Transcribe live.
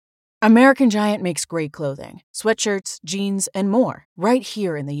American Giant makes great clothing, sweatshirts, jeans, and more right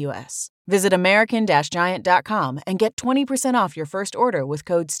here in the U.S. Visit American-Giant.com and get 20% off your first order with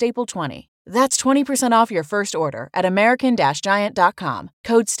code STAPLE20. That's 20% off your first order at American-Giant.com,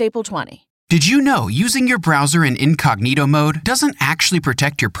 code STAPLE20. Did you know using your browser in incognito mode doesn't actually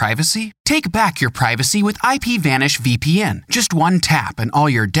protect your privacy? Take back your privacy with IPVanish VPN. Just one tap and all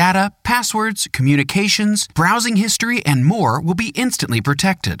your data, passwords, communications, browsing history, and more will be instantly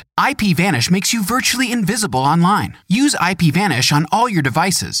protected. IPVanish makes you virtually invisible online. Use IPVanish on all your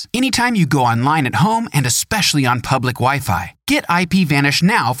devices, anytime you go online at home and especially on public Wi-Fi. Get IPVanish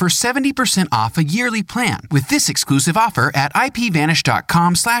now for 70% off a yearly plan with this exclusive offer at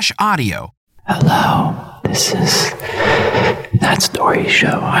ipvanish.com/audio. Hello, this is That Story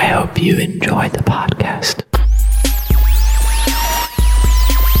Show. I hope you enjoyed the podcast.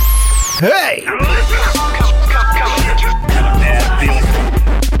 Hey!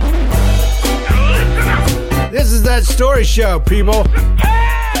 This is That Story Show, people.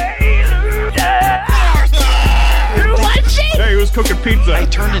 Hey, he was cooking pizza. I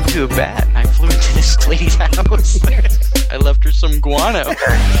turned into a bat. I flew into this lady's house. I left her some guano.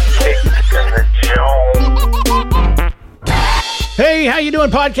 Hey, how you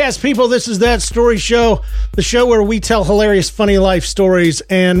doing, podcast people? This is That Story Show, the show where we tell hilarious, funny life stories,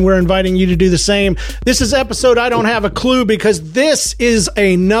 and we're inviting you to do the same. This is episode I Don't Have a Clue, because this is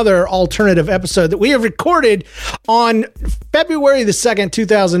another alternative episode that we have recorded on February the 2nd,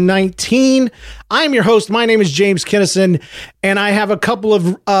 2019. I am your host. My name is James Kinnison, and I have a couple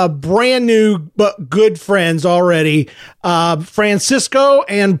of brand new but good friends already, Francisco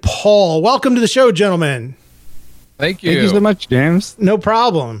and Paul. Welcome to the show, gentlemen. Thank you. Thank you so much, James. No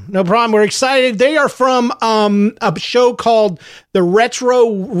problem. No problem. We're excited. They are from a show called the Retro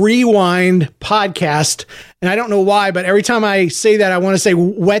Rewind podcast. And I don't know why, but every time I say that, I want to say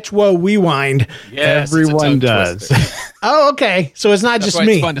Wetwo Rewind. Yes, everyone does. Oh, okay. So it's not That's just why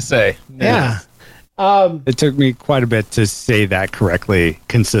me. It's fun to say. Yeah. It took me quite a bit to say that correctly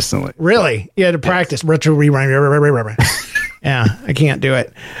consistently. Really? You had to practice Retro Rewind. Yeah, I can't do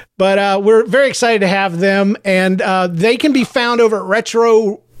it. But we're very excited to have them, and they can be found over at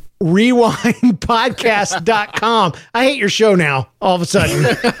RetroRewindPodcast.com. I hate your show now, all of a sudden.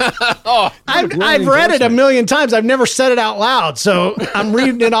 I've read it a million times. I've never said it out loud, so I'm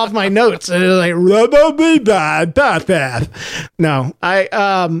reading it off my notes, and it's like, no,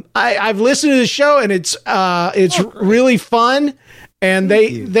 I've listened to the show, and it's really fun. And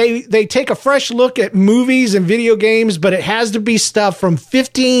they take a fresh look at movies and video games, but it has to be stuff from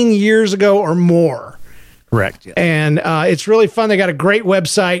 15 years ago or more. Correct. Yes. And it's really fun. They got a great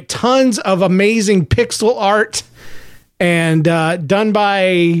website, tons of amazing pixel art, and done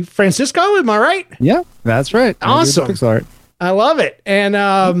by Francisco. Am I right? Yeah, that's right. Awesome. Pixel art. I love it. And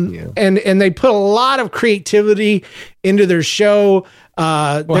and they put a lot of creativity into their show.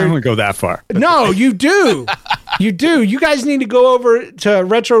 I wouldn't go that far. No, you do. You do. You guys need to go over to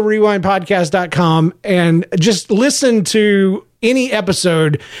RetroRewindPodcast.com and just listen to any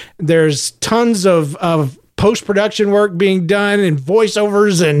episode. There's tons of post-production work being done and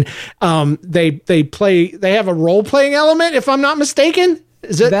voiceovers, and they have a role-playing element, if I'm not mistaken.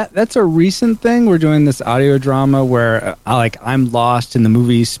 Is it that's a recent thing? We're doing this audio drama where I'm lost in the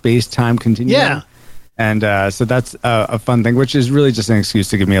movie space-time continuum. Yeah. And so that's a fun thing, which is really just an excuse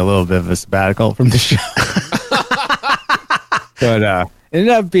to give me a little bit of a sabbatical from the show. But it ended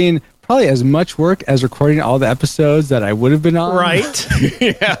up being probably as much work as recording all the episodes that I would have been on. right?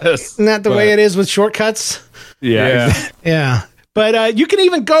 Yes. Isn't that the way it is with shortcuts? Yeah. Yeah. But you can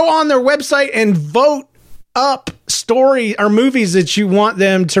even go on their website and vote up story or movies that you want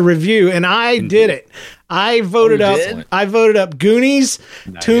them to review, and I did it. I voted up Goonies,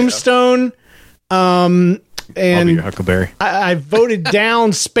 Tombstone, and Huckleberry. I voted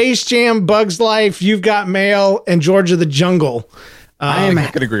down Space Jam, Bugs Life, You've Got Mail, and George of the Jungle. I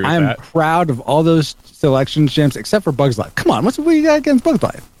could agree with that. I'm proud of all those selections, James, except for Bugs Life. Come on, what you got against Bugs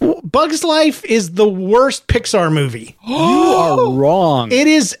Life? Bugs Life is the worst Pixar movie. You are wrong. It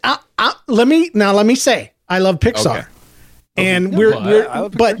is. Let me say, I love Pixar. Okay. And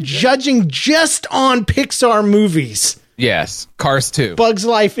Pixar, judging just on Pixar movies, Yes. Cars 2. Bugs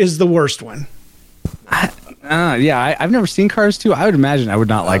Life is the worst one. I've never seen Cars 2. I would imagine I would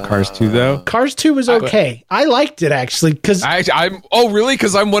not like Cars 2, though. Cars 2 was okay. I liked it, actually. Oh, really?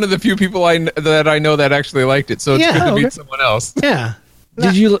 Because I'm one of the few people that I know that actually liked it. So it's good to meet someone else. Yeah.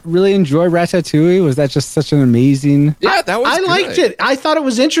 Did you really enjoy Ratatouille? Was that just such an amazing? Yeah, that was. I liked it. I thought it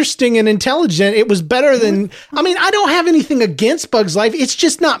was interesting and intelligent. It was better than. I mean, I don't have anything against Bugs Life. It's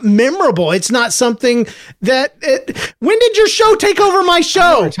just not memorable. It's not something that. When did your show take over my show?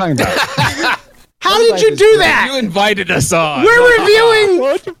 What are you talking about? How did you do that? You invited us on.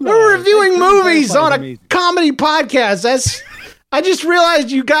 We're reviewing movies on a amazing. comedy podcast. I just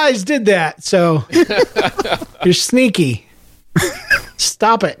realized you guys did that. So you're sneaky.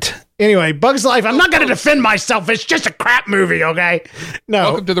 Stop it. Anyway, Bugs Life. I'm not going to defend myself. It's just a crap movie, okay? No.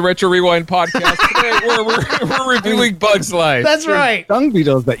 Welcome to the Retro Rewind podcast. Today we're reviewing Bugs Life. That's right. Dung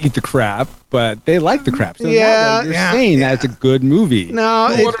beetles that eat the crap, but they like the crap. So Yeah, you're saying that it's a good movie. No,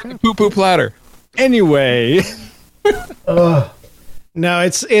 Order the poo-poo platter. Anyway, no,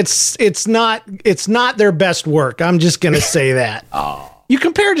 it's not their best work. I'm just going to say that. You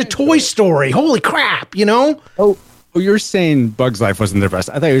compare it to Toy Story. Holy crap, you know? oh, you're saying Bugs Life wasn't their best.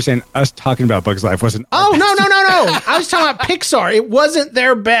 I thought you were saying us talking about Bugs Life wasn't. Oh, no. I was talking about Pixar. It wasn't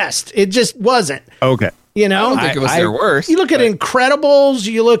their best. It just wasn't. Okay. You know? I don't think it was their worst. You look at Incredibles,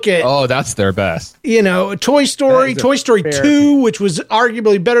 you look at, Oh, that's their best. you know, Toy Story, That is a Toy Story fair 2, which was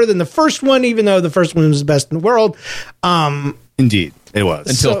arguably better than the first one, even though the first one was the best in the world. Indeed, it was.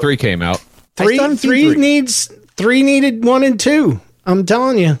 Until 3 came out. Three needed 1 and 2. I'm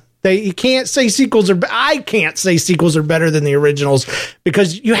telling you. You can't say sequels are. I can't say sequels are better than the originals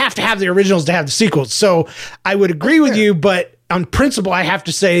because you have to have the originals to have the sequels. So I would agree with you, but on principle, I have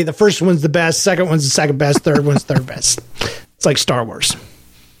to say the first one's the best, second one's the second best, third one's third best. It's like Star Wars.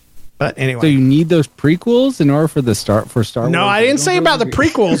 But anyway, So you need those prequels in order for Star Wars? no, I didn't say about the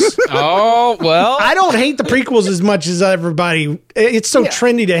prequels. Oh, well. I don't hate the prequels as much as everybody. It's so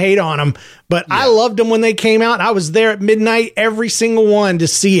trendy to hate on them, but I loved them when they came out. I was there at midnight, every single one, to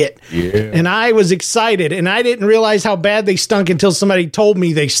see it. Yeah. And I was excited, and I didn't realize how bad they stunk until somebody told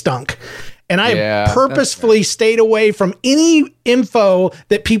me they stunk. And I Yeah, purposefully stayed away from any info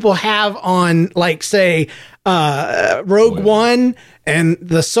that people have on, like, say, Rogue One and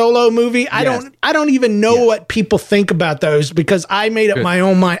the Solo movie. I don't even know what people think about those because I made up my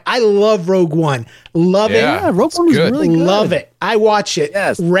own mind. I love Rogue One. Love Yeah, it. Rogue One was good. really good. Love it. I watch it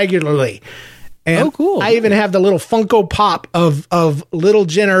Yes. regularly. And Oh, cool. I even have the little Funko Pop of little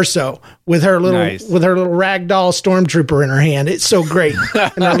Jen Erso with her little Nice. ragdoll stormtrooper in her hand. It's so great.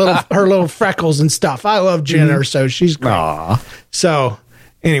 And her little freckles and stuff. I love Jen Erso. She's great. Aw. So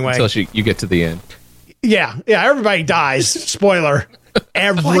anyway, Until you get to the end. yeah, everybody dies. Spoiler.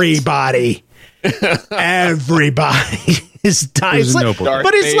 Everybody. Everybody is dying. There's It's like- no point.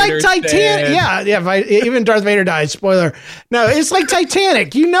 but it's like Vader's Titanic. dead. Yeah. Even Darth Vader died. Spoiler. No, it's like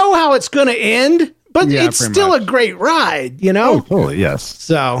Titanic. You know how it's going to end, but Yeah, it's pretty still much. a great ride. You Oh, know. totally. Yes.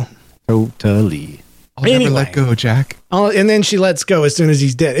 So, Totally. I'll never Anyway. let go, Jack. and then she lets go as soon as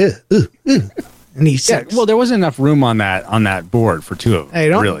he's dead. And he's Yeah. Well, there wasn't enough room on that board for two of them. Hey,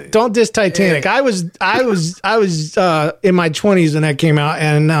 really. don't diss Titanic. I was in my 20s when that came out,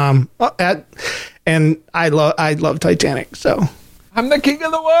 and I love Titanic. So I'm the king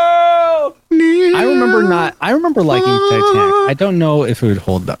of the world. I remember liking Titanic. I don't know if it would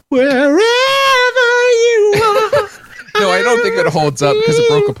hold up. Wherever you are. No, I don't think it holds up because it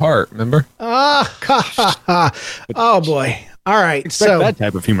broke apart. Remember? Oh boy. All right. Expect So that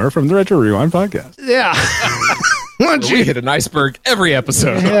type of humor from the Retro Rewind podcast. yeah. Why don't We you hit an iceberg every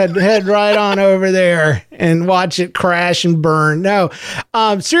episode. head right on over there and watch it crash and burn. No,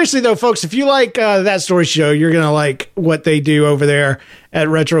 seriously though, folks, if you like That Story Show, you're gonna like what they do over there at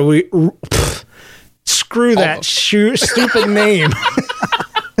Retro. Screw that stupid name.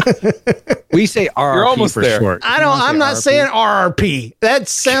 We say RRP You're almost for there. short. I'm not saying RRP. That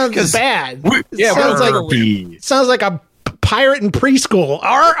sounds bad. Yeah, sounds like RRP. sounds like a pirate in preschool.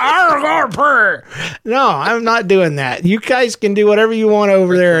 RRP. No, I'm not doing that. You guys can do whatever you want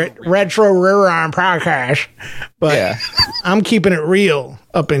over there at Retro Rewind Podcast, but Yeah. I'm keeping it real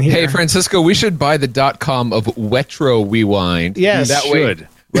up in here. Hey, Francisco, we should buy the .com of Wetro Rewind. Yes. that way. Should.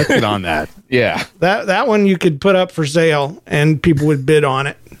 Let's get on that. Yeah. that one you could put up for sale and people would bid on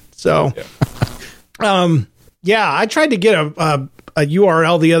it. So, yeah, I tried to get a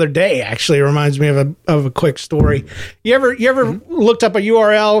URL the other day. Actually, it reminds me of a quick story. You ever looked up a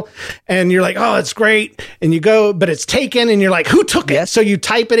URL and you're like, oh, it's great, and you go, but it's taken, and you're like, who took it? So you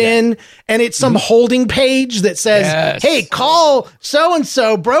type it in, and it's some holding page that says, Yes. hey, call so and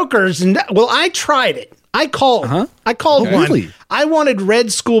so brokers. And well, I tried it. I called one. Really? I wanted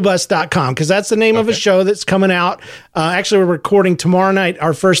redschoolbus.com because that's the name of a show that's coming out. Actually, we're recording tomorrow night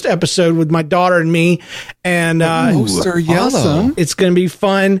our first episode with my daughter and me. And Sir Yellow. Awesome. it's going to be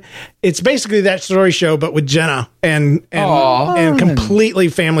fun. It's basically That Story Show, but with Jenna and completely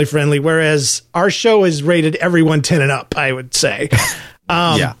family friendly. Whereas our show is rated everyone 10 and up, I would say.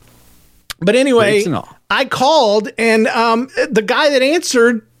 Yeah. But anyway, Rates and all. I called and the guy that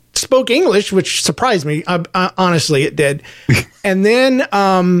answered spoke English, which surprised me. Honestly, it did. And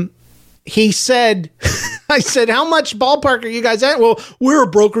then he said, I said, how much ballpark are you guys at? Well, we're a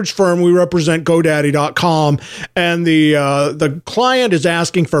brokerage firm. We represent GoDaddy.com. And the client is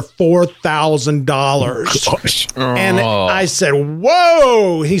asking for $4,000. And I said,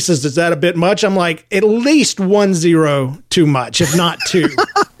 whoa. He says, is that a bit much? I'm like, at least 1 0 too much, if not 2.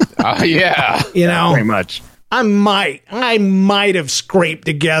 Yeah. You know, Very much. I might have scraped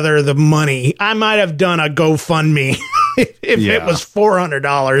together the money. I might have done a GoFundMe if it was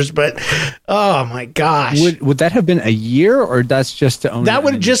 $400. But oh my gosh, Would that have been a year, or that's just to own? that it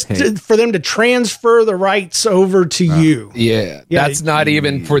would and just pay? for them to transfer the rights over to you. Yeah. Yeah. That's not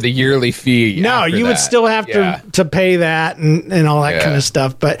even for the yearly fee. No, after you would that. still have to pay that and all that kind of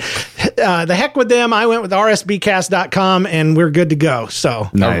stuff. But the heck with them. I went with rsbcast.com and we're good to go. So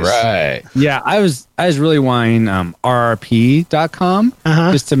Nice. All right. Yeah, I was really wanting rrp.com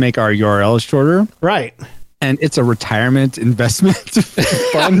just to make our URL shorter. right. And it's a retirement investment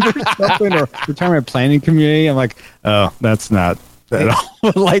fund or something, or retirement planning community. I'm like, oh, that's not at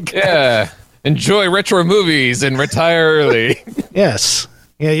all. Like, Yeah. Enjoy retro movies and retire early. Yes.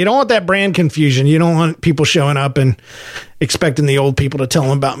 Yeah, you don't want that brand confusion. You don't want people showing up and expecting the old people to tell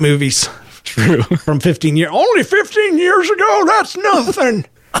them about movies. true. From 15 years. Only 15 years ago, that's nothing.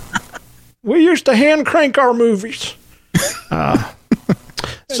 We used to hand crank our movies.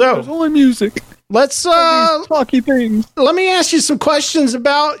 So only music. let's Talky things. let me ask you some questions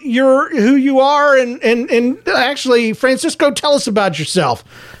about who you are and actually, Francisco, tell us about yourself.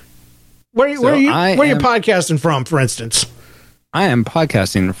 Where are you podcasting from, for instance? I am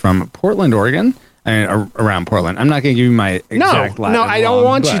podcasting from Portland, Oregon. I mean, around Portland. I'm not going to give you my exact No, I don't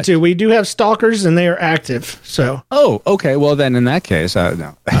want you to. We do have stalkers, and they are active. So, Oh, okay. Well, then in that case,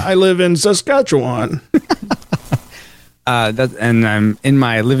 no. I live in Saskatchewan. And I'm in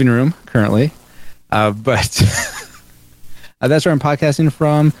my living room currently, but that's where I'm podcasting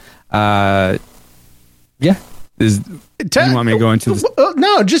from. Yeah. You want me to go into this?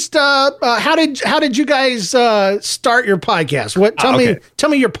 No, just how did you guys start your podcast? Tell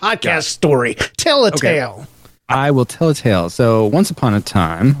me your podcast story. Tell a tale. I will tell a tale. So once upon a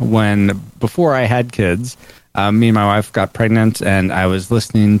time, before I had kids, me and my wife got pregnant, and I was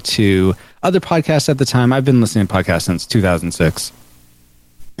listening to other podcasts at the time. I've been listening to podcasts since 2006,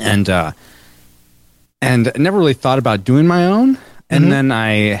 and never really thought about doing my own. And then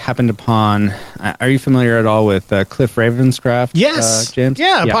I happened upon. Are you familiar at all with Cliff Ravenscraft? Yes, James.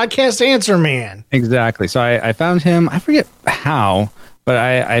 Yeah, Podcast Answer Man. Exactly. So I found him. I forget how, but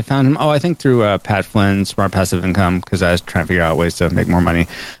I found him. I think through Pat Flynn, Smart Passive Income, because I was trying to figure out ways to make more money.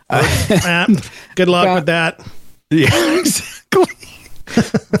 Good luck with that. Yeah, exactly.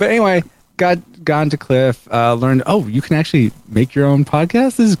 But anyway, got into Cliff, learned, you can actually make your own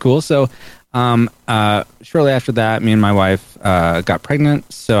podcast. This is cool. So shortly after that, me and my wife got pregnant.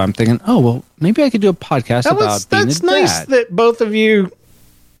 So I'm thinking, maybe I could do a podcast about being a dad. That's nice that both of you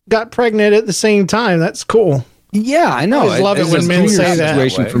got pregnant at the same time. That's cool. Yeah, I know. I always love it when men say that.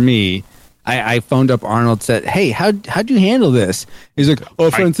 Situation for me. I phoned up Arnold, said, hey, how'd you handle this? He's like,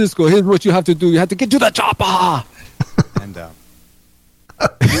 Francisco, here's what you have to do. You have to get to the chopper. And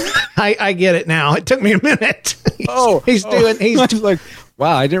I get it now. It took me a minute. He's like,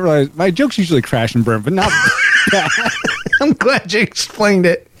 wow, I didn't realize my jokes usually crash and burn, but not that. I'm glad you explained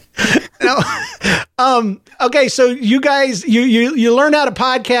it. Okay, so you guys, you learned how to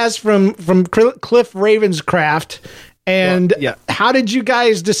podcast from Cliff Ravenscraft, and how did you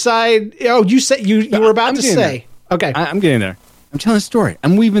guys decide? You said you were about to say. There. Okay, I'm getting there. I'm telling a story.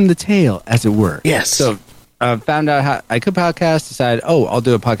 I'm weaving the tale, as it were. Yes. So found out how I could podcast. Decided, I'll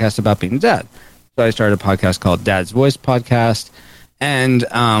do a podcast about being a dad. So I started a podcast called Dad's Voice Podcast. And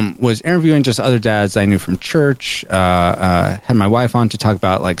was interviewing just other dads I knew from church. Had my wife on to talk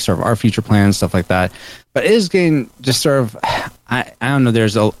about sort of our future plans, stuff like that. But it is getting just sort of, I don't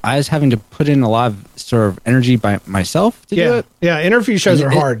know. I was having to put in a lot of sort of energy by myself to do it. Yeah, interview shows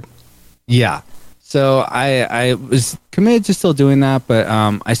are hard. Yeah. So I was committed to still doing that, but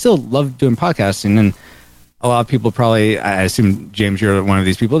I still love doing podcasting. And a lot of people probably, I assume, James, you're one of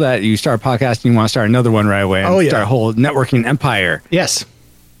these people that you start a podcast and you want to start another one right away and start a whole networking empire. Yes.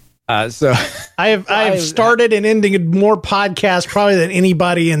 So I have started and ended more podcasts probably than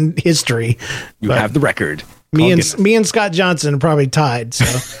anybody in history. you have the record. Me and Scott Johnson are probably tied.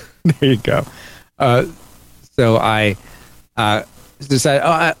 So There you go. So I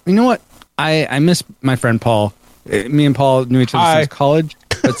decided, you know what? I miss my friend Paul. Me and Paul knew each other since college,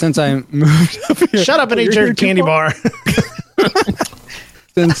 but since I moved up here, shut up and eat your candy bar.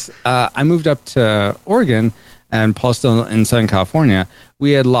 Since I moved up to Oregon and Paul's still in Southern California,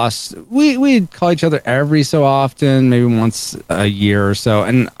 we had lost. We'd call each other every so often, maybe once a year or so.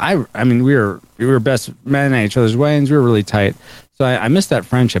 And I mean, we were best men at each other's weddings. We were really tight. So I missed that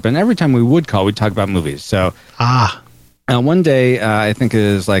friendship. And every time we would call, we'd talk about movies. So one day, I think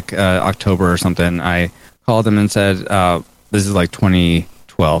it was like October or something, I called him and said, this is like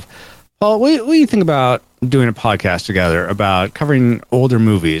 2012. Paul, what do you think about doing a podcast together about covering older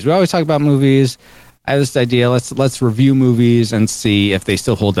movies? We always talk about movies. I have this idea. Let's review movies and see if they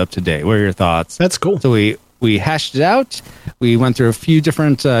still hold up today. What are your thoughts? That's cool. So we hashed it out. We went through a few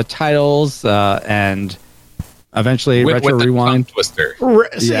different titles and evenally Retro Rewind. Twister.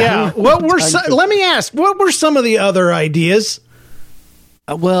 Yeah. Let me ask. What were some of the other ideas?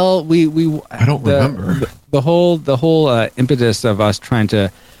 Well, I don't remember the whole impetus of us trying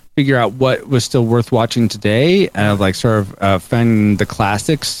to figure out what was still worth watching today, and like sort of finding the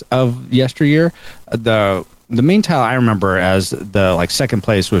classics of yesteryear. The main title I remember as the like second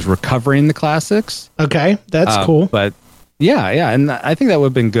place was Recovering the Classics. Okay, that's cool. But yeah, and I think that would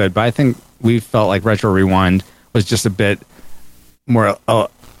have been good. But I think we felt like Retro Rewind was just a bit more.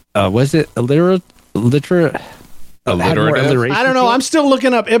 Was it alliterative? I don't know. I'm still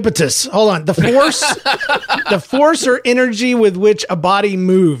looking up impetus. Hold on. The force or energy with which a body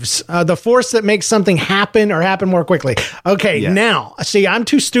moves. The force that makes something happen or happen more quickly. Okay, Now, see, I'm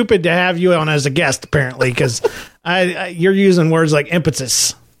too stupid to have you on as a guest, apparently, because you're using words like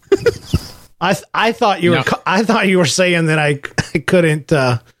impetus. I thought you were saying that I couldn't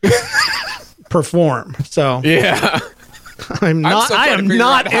perform. So yeah, I am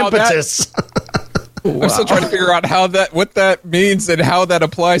not impetus. I'm still trying to figure out what that means and how that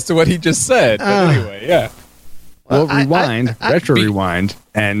applies to what he just said. But anyway, yeah. Well, retro rewind,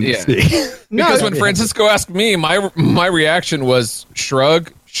 and see. Because when Francisco asked me, my reaction was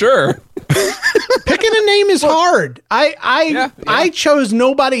shrug. Sure. Picking a name is hard. I chose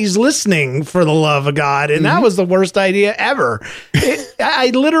Nobody's Listening, for the love of God, and that was the worst idea ever.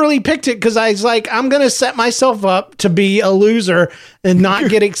 I literally picked it because I was like, I'm going to set myself up to be a loser and not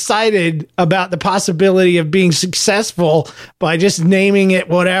get excited about the possibility of being successful by just naming it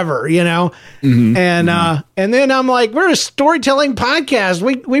whatever, you know? And then I'm like, we're a storytelling podcast.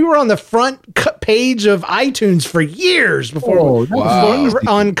 We were on the front page of iTunes for years before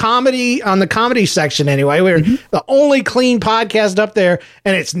on the comedy section anyway. We were the only clean podcast up there,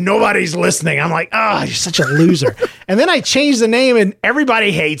 and it's Nobody's Listening. I'm like, you're such a loser. And then I changed the name and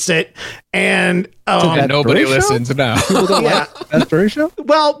everybody hates it. And nobody listens now. That story show?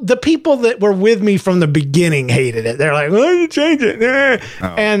 Well, the people that were with me from the beginning hated it. They're like, why did you change it?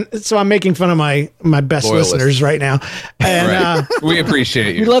 And so I'm making fun of my best listeners right now. And we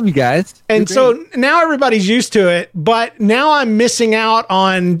appreciate you. We love you guys. And so now everybody's used to it, but now I'm missing out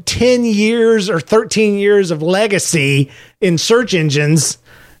on 10 years or 13 years of legacy in search engines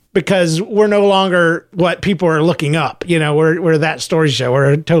because we're no longer what people are looking up. You know, we're that story show.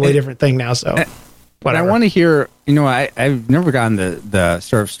 We're a totally different thing now. So whatever. I want to hear, you know, I've never gotten the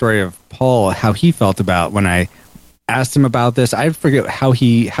sort of story of Paul, how he felt about when I asked him about this. I forget how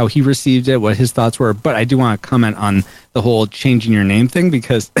he received it, what his thoughts were, but I do want to comment on the whole changing your name thing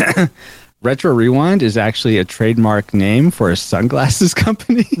because Retro Rewind is actually a trademark name for a sunglasses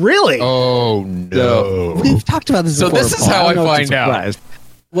company. Really? Oh, no. So, we've talked about this before. So this is how I find out.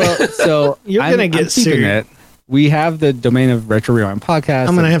 Well, so you're going to get sued. We have the domain of Retro Rewind Podcast.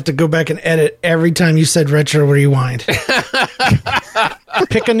 I'm going to have to go back and edit every time you said Retro Rewind.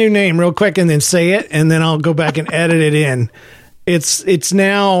 Pick a new name real quick and then say it, and then I'll go back and edit it in. It's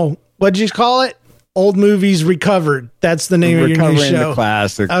now, what'd you call it? Old Movies Recovered. That's the name of your new show. Recovering the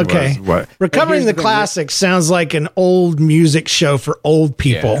Classics. Okay. Recovering the Classics sounds like an old music show for old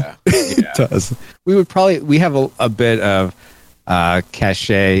people. Yeah. It does. We have a bit of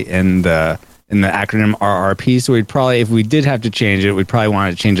cachet in the acronym RRP. So we'd probably, if we did have to change it, we'd probably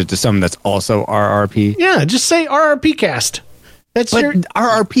want to change it to something that's also RRP. Yeah, just say RRP Cast.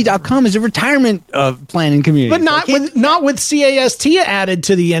 RRP.com is a retirement planning community. But not with CAST added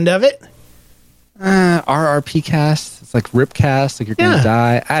to the end of it. RRP Cast. It's like Ripcast, like you're going to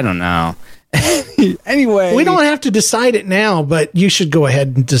die. I don't know. Anyway, We don't have to decide it now, but you should go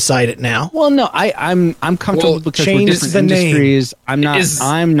ahead and decide it now. Well, no, I'm comfortable because we're change different the name. industries.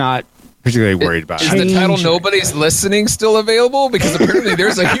 I'm not particularly worried about Is it. the title Change- "Nobody's Listening" still available? Because apparently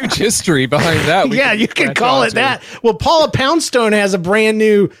there's a huge history behind that. Yeah, you can branch call it onto. that. Well, Paula Poundstone has a brand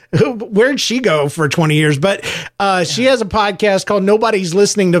new. Where'd she go for 20 years? But she has a podcast called "Nobody's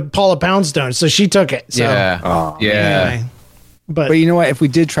Listening to Paula Poundstone," so she took it. So, Yeah, yeah. anyway. But But you know what? If we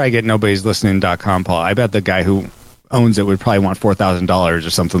did try to get nobody'slistening.com, Paul, I bet the guy who owns it would probably want $4,000 or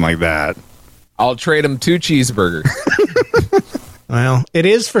something like that. I'll trade him 2 cheeseburgers. well, it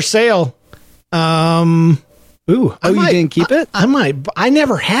is for sale. Ooh, Oh, you didn't keep it? I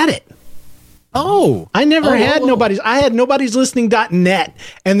never had it. Oh, I never had nobody's. I had nobody'slistening.net,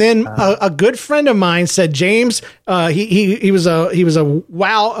 and then a good friend of mine said, James, he was a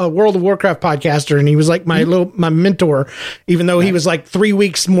World of Warcraft podcaster, and he was like my mentor, even though he was like 3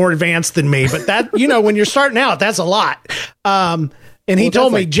 weeks more advanced than me. But that when you're starting out, that's a lot. And he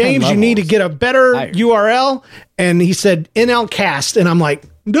told me, like 10 James, you need to levels. get a better Higher. URL, and he said NLCast, and I'm like,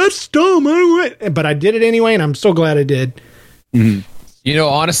 that's dumb. But I did it anyway, and I'm so glad I did. You know,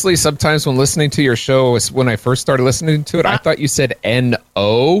 honestly, sometimes when listening to your show, when I first started listening to it, I thought you said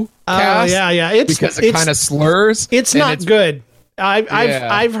N-O cast. Yeah. Because it kind of slurs. It's and not good.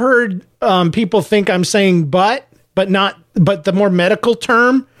 I've heard people think I'm saying but the more medical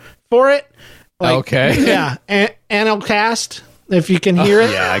term for it. Like, Okay. Yeah, Analcast, if you can hear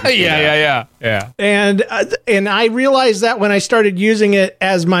it. Yeah. And I realized that when I started using it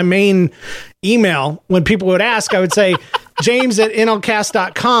as my main email, when people would ask, I would say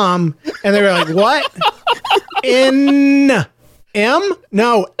james@nlcast.com, and they were like, what? N-M?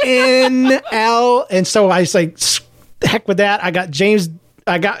 No, N-L. And so I was like, heck with that. I got James.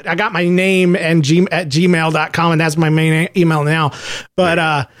 I got my name and at gmail.com, and that's my main email now.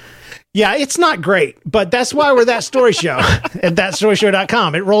 But yeah, it's not great, but that's why we're That Story Show at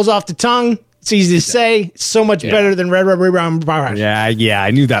thatstoryshow.com. It rolls off the tongue. It's easy to say. It's so much better than Red Rubber Brown Bar. yeah,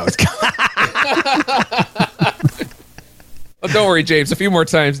 I knew that was coming. Well, don't worry, James. A few more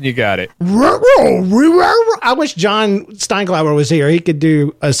times and you got it. I wish John Steinklauer was here. He could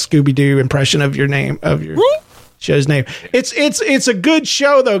do a Scooby-Doo impression of your name, of your show's name. It's a good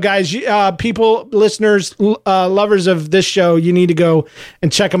show, though, guys. People, listeners, lovers of this show, you need to go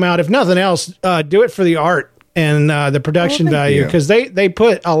and check them out. If nothing else, do it for the art and the production value, because they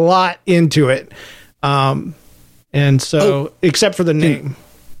put a lot into it. And so, except for the name,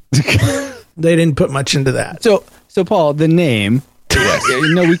 they didn't put much into that. So Paul, the name.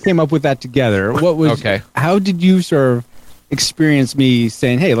 We came up with that together. What was? Okay. How did you sort of experience me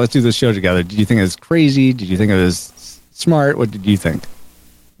saying, "Hey, let's do this show together"? Did you think it was crazy? Did you think it was smart? What did you think?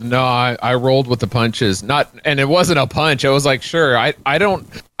 No, I rolled with the punches. And it wasn't a punch. I was like, sure. I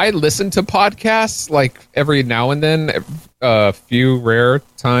listen to podcasts like every now and then, a few rare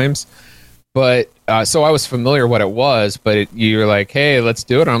times. But so I was familiar what it was. But you're like, hey, let's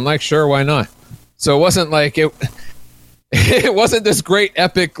do it. And I'm like, sure, why not? So it wasn't like it. It wasn't this great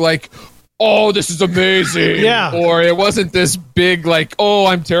epic like, oh, this is amazing. Yeah. Or it wasn't this big like, oh,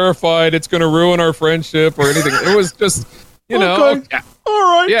 I'm terrified. It's going to ruin our friendship or anything. It was just, you know. Okay. All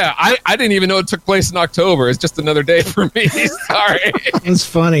right. Yeah, I didn't even know it took place in October. It's just another day for me. Sorry. It's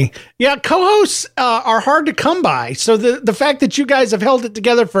funny. Yeah, co-hosts are hard to come by. So the fact that you guys have held it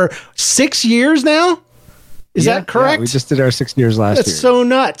together for 6 years now, is that correct? Yeah, we just did our 6 years last That's year. so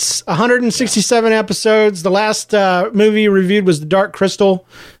nuts. 167 episodes. The last movie reviewed was The Dark Crystal,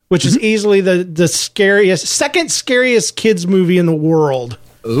 which is easily the second scariest kids movie in the world.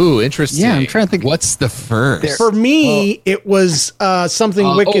 Ooh, interesting. Yeah, I'm trying to think. What's the first? For me, it was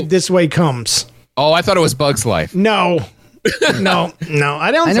Something Wicked This Way Comes. Oh, I thought it was Bug's Life. No. No.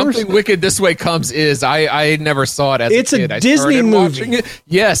 I don't. Something Wicked This Way Comes is I never saw it as It's a a kid. I Disney started movie. watching it.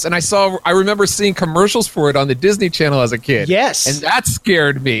 Yes, and I remember seeing commercials for it on the Disney Channel as a kid. Yes. And that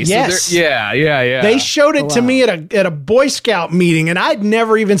scared me. Yes. So yeah. They showed it to me at a Boy Scout meeting, and I'd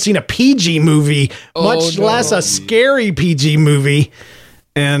never even seen a PG movie, much less a scary PG movie.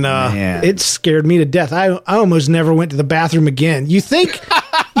 And it scared me to death. I almost never went to the bathroom again. You think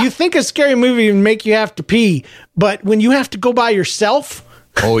a scary movie would make you have to pee, but when you have to go by yourself,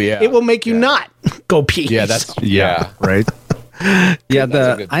 it will make you not go pee. Yeah, that's right. Yeah, That's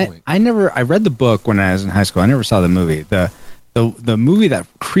a good point. I read the book when I was in high school. I never saw the movie. The movie that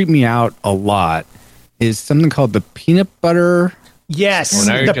creeped me out a lot is something called the Peanut Butter Yes,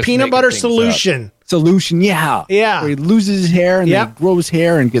 now you're the just peanut making butter things solution. Yeah. Yeah. Where he loses his hair and Yep. then grows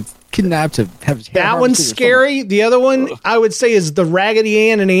hair and gets kidnapped to have his hair That one's harvested or scary. The other one I would say is the Raggedy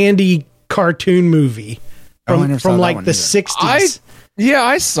Ann and Andy cartoon movie I from never saw that like one the either. 60s. Yeah,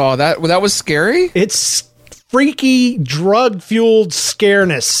 I saw that. That was scary. It's freaky, drug-fueled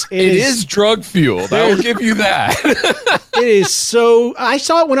scareness. It is drug fueled. I will give you that. It is so. I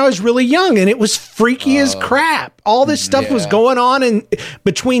saw it when I was really young, and it was freaky as crap. All this stuff was going on in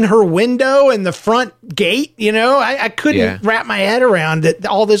between her window and the front gate. You know, I couldn't wrap my head around that.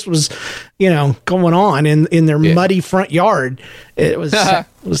 All this was, going on in their muddy front yard. It was it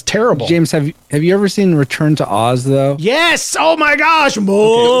was terrible. James, have you ever seen Return to Oz though? Yes. Oh my gosh.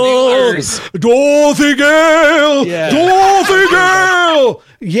 Dorothy Gale. Yeah. Dorothy Gale.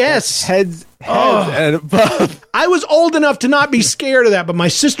 Yes. Heads and above. I was old enough to not be scared of that, but my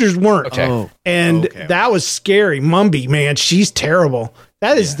sisters weren't. Okay. And that was scary. Mumby, man, she's terrible.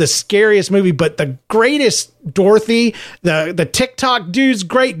 That is the scariest movie, but the greatest Dorothy, the TikTok dude's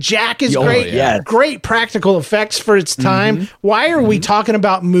great. Jack is great. Yeah. Great practical effects for its time. Why are we talking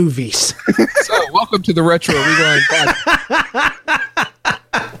about movies? So, welcome to the Retro Rewind podcast.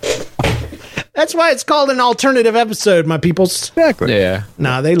 That's why it's called an alternative episode, my peoples. Exactly. Yeah.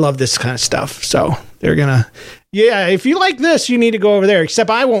 No, they love this kind of stuff. So they're gonna, if you like this, you need to go over there. Except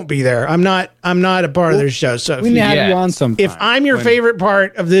I won't be there. I'm not a part of their show. So We need to have you on sometime. if I'm your favorite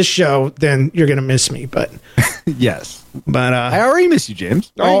part of this show, then you're gonna miss me. But yes, I I already miss you,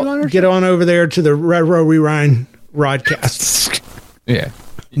 James. get on over there to the Retro Rewind Rodcast. Yeah.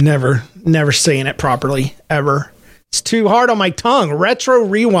 Never saying it properly ever. It's too hard on my tongue. Retro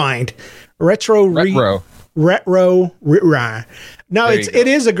Rewind. Retro Rewind. No, it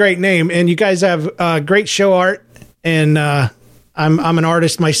is a great name, and you guys have great show art, and I'm an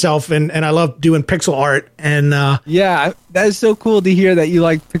artist myself, and I love doing pixel art, and that is so cool to hear that you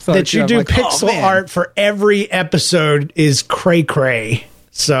like pixel art. that you do pixel art for every episode is cray.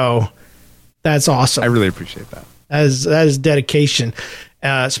 So that's awesome. I really appreciate that. That is dedication,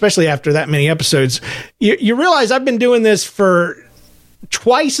 especially after that many episodes. You realize I've been doing this for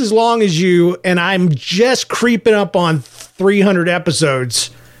twice as long as you, and I'm just creeping up on 300 episodes.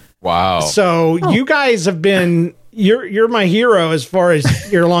 Wow. So you guys have been, you're my hero as far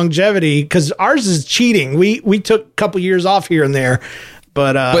as your longevity, because ours is cheating. We took a couple years off here and there,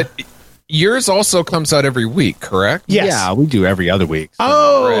 but yours also comes out every week, correct? yes. Yeah, we do every other week.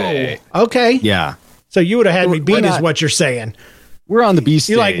 Oh, Right. okay. Yeah. So you would have had me We're beat, is not- what you're saying. We're on the B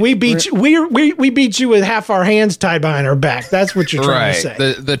stage. You're like, we beat you. We beat you with half our hands tied behind our back. That's what you're trying Right.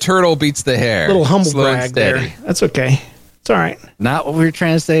 to say. The turtle beats the hare. Little humble Slow and brag steady. there. That's okay. It's all right. Not what we were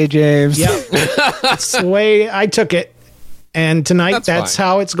trying to say, James. Yep. That's the way I took it. And tonight, that's fine.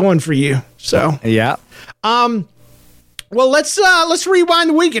 how it's going for you. So, Yeah. well, let's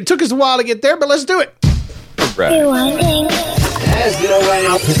rewind the week. It took us a while to get there, but let's do it. Right.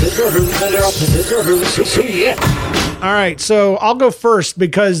 All right. So I'll go first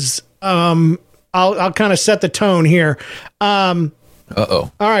because I'll kind of set the tone here.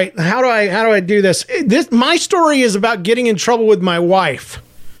 Uh-oh. All right. How do I do this? My story is about getting in trouble with my wife.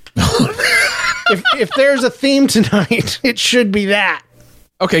 If there's a theme tonight, it should be that.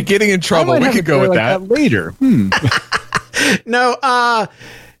 Okay, getting in trouble. We could go with that. later. No,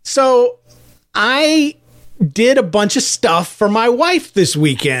 so I did a bunch of stuff for my wife this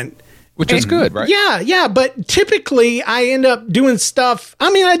weekend. Which is good, right? Yeah, but typically I end up doing stuff. I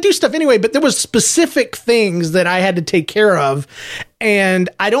mean, I do stuff anyway, but there was specific things that I had to take care of, and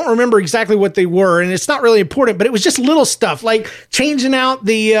I don't remember exactly what they were, and it's not really important, but it was just little stuff like changing out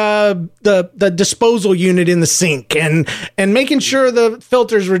the disposal unit in the sink and making sure the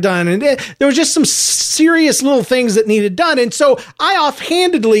filters were done, and there was just some serious little things that needed done. And so I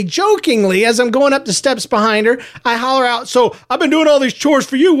offhandedly, jokingly, as I'm going up the steps behind her, I holler out, "So I've been doing all these chores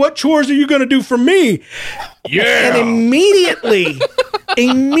for you. What chores are you going to do for me?" Yeah. And immediately,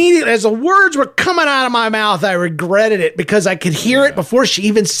 as the words were coming out of my mouth, I regretted it because I could hear it before she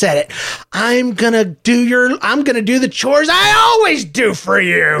even said it. I'm going to do the chores I always do for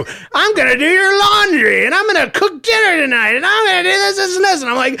you. I'm going to do your laundry, and I'm going to cook dinner tonight, and I'm going to do this, and this.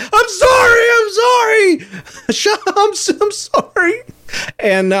 And I'm like, I'm sorry. I'm sorry.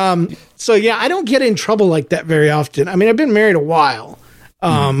 And so, yeah, I don't get in trouble like that very often. I mean, I've been married a while.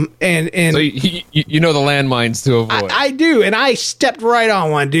 And So you know the landmines to avoid. I do, and I stepped right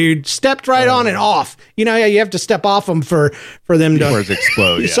on one, dude. Stepped right on and off. You know, you have to step off them for them to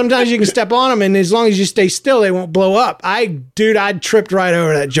explode. Sometimes you can step on them, and as long as you stay still, they won't blow up. I tripped right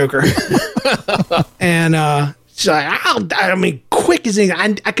over that joker, and she's like, quick as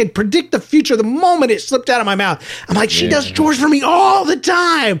anything. I could predict the future the moment it slipped out of my mouth. I'm like, she does chores for me all the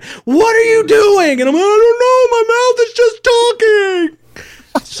time. What are you doing? And I'm like, I don't know. My mouth is just talking.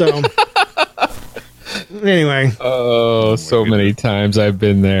 So Anyway, Oh, so many times I've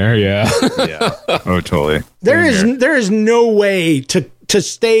been there. Yeah. Yeah. Oh, totally. there is no way to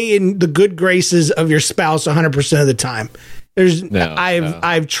stay in the good graces of your spouse 100% of the time.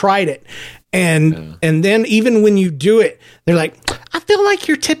 I've tried it. And then even when you do it, they're like, I feel like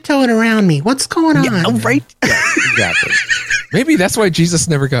you're tiptoeing around me. What's going on? Yeah, right? Yeah, exactly. Maybe that's why Jesus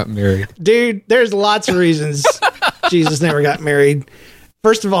never got married. Dude, there's lots of reasons Jesus never got married.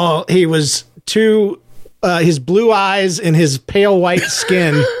 First of all, he was his blue eyes and his pale white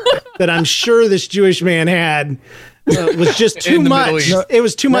skin that I'm sure this Jewish man had was just too much. It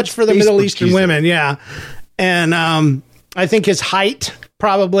was too much for the Middle Eastern women. Yeah. And I think his height,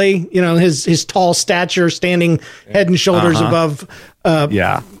 probably, his tall stature, standing head and shoulders above,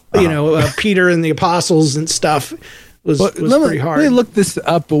 Peter and the apostles and stuff was pretty hard. Let me look this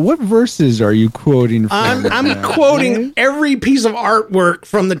up. But what verses are you quoting from? I'm quoting every piece of artwork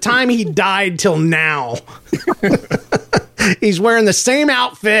from the time he died till now. He's wearing the same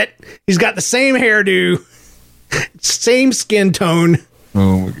outfit. He's got the same hairdo, same skin tone.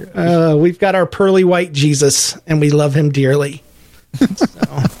 Oh my God. We've got our pearly white Jesus, and we love him dearly.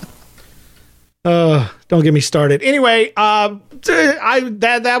 Don't get me started. Anyway,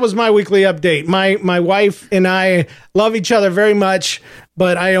 that was my weekly update. My wife and I love each other very much,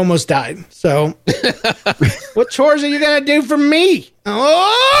 but I almost died. So, what chores are you gonna do for me?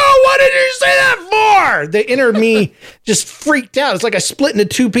 Oh, what did you say that for? The inner me just freaked out. It's like I split into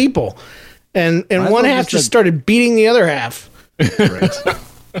two people, and one half just started beating the other half. Right.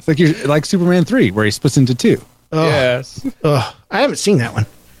 It's like you're like Superman 3, where he splits into two. Oh, Yes. I haven't seen that one.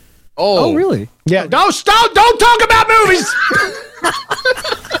 Oh, really? Yeah. No, stop! Don't talk about movies.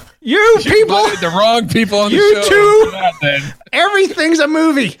 You people, the wrong people on the you show. two. for that, then. Everything's a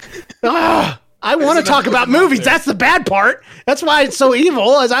movie. I want to talk about movies. That's the bad part. That's why it's so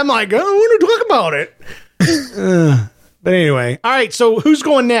evil. As I'm like, I want to talk about it. But anyway, all right. So who's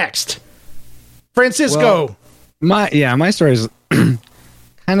going next? Francisco. Well, my story is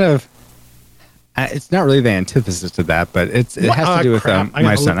kind of. It's not really the antithesis to that, but it has to do with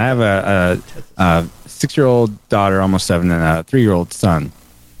my son. I have a 6-year-old daughter, almost 7, and a 3-year-old son.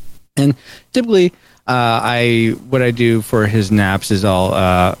 And typically, what I do for his naps is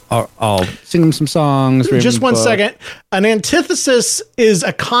I'll sing him some songs. Just one second. An antithesis is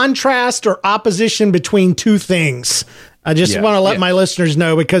a contrast or opposition between two things. I just want to let my listeners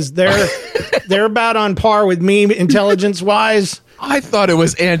know, because they're about on par with me intelligence wise. I thought it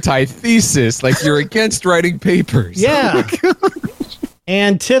was antithesis, like you're against writing papers. Yeah.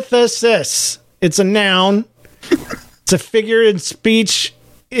 Antithesis. It's a noun. It's a figure in speech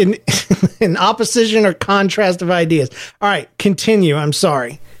in opposition or contrast of ideas. All right, continue. I'm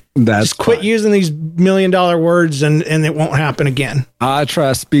sorry. Just quit using these $1 million words and it won't happen again. I try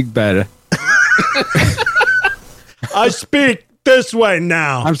to speak better. I speak this way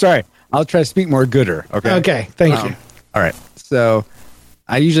now. I'm sorry. I'll try to speak more gooder. Okay. Okay. Thank you. All right. So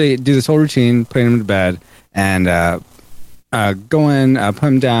I usually do this whole routine, putting him to bed, and go in, put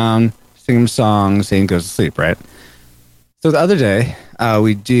him down, sing him songs, and he goes to sleep, right? So the other day,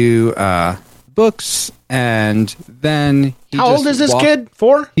 we do books, and then How old is this kid?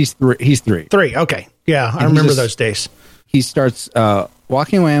 4? He's 3. 3. Okay. Yeah, I remember those days. He starts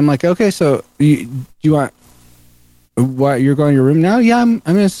walking away. I'm like, okay, so do you want... What, you're going to your room now? Yeah, I'm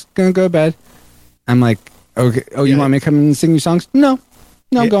just going to go to bed. I'm like, okay. Oh, you want me to come and sing you songs? No,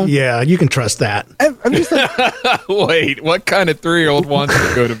 I'm going. Yeah, you can trust that. I'm just like, Wait, what kind of 3-year-old wants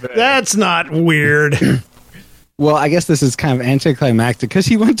to go to bed? That's not weird. well, I guess this is kind of anticlimactic because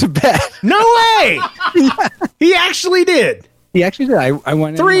he went to bed. No way! He actually did. He actually did. I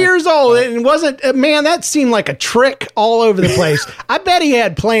went 3 years old, and it wasn't, man, that seemed like a trick all over the place. I bet he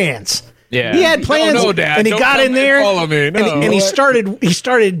had plans. Yeah, he had plans, no, Dad, and he got in there, follow me. No. and he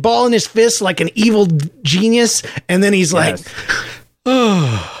started balling his fists like an evil genius, and then he's like,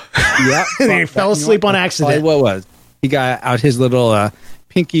 oh, yeah, and he fell asleep on accident. What was? He got out his little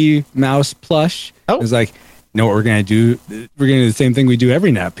Pinky Mouse plush. Oh, it was like, know what we're gonna do? We're gonna do the same thing we do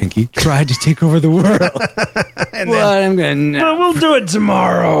every nap, Pinky. Try to take over the world. I'm gonna. We'll do it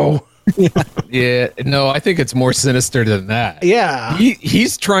tomorrow. Yeah, no, I think it's more sinister than that. Yeah,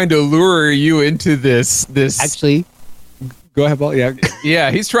 he's trying to lure you into this. Actually, go ahead, Paul. Yeah,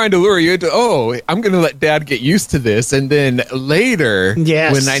 he's trying to lure you into. Oh, I'm going to let Dad get used to this, and then later,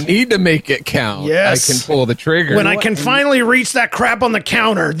 when I need to make it count, I can pull the trigger. When I can finally reach that crap on the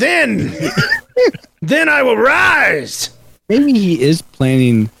counter, then I will rise. Maybe he is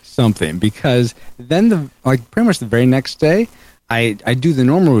planning something, because then pretty much the very next day, I do the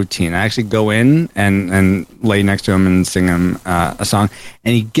normal routine. I actually go in and lay next to him and sing him a song,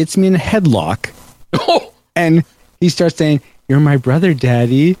 and he gets me in a headlock And he starts saying, "You're my brother,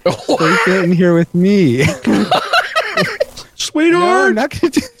 Daddy. Stay sitting here with me." Sweetheart,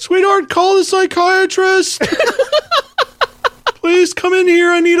 sweetheart, call the psychiatrist. Please come in here.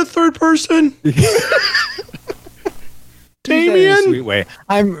 I need a third person. Damien, sweet way.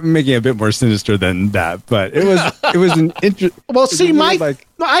 I'm making it a bit more sinister than that, but it was an interesting. Well, see, I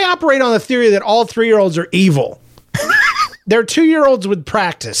operate on the theory that all 3-year-olds are evil. They're 2-year-olds with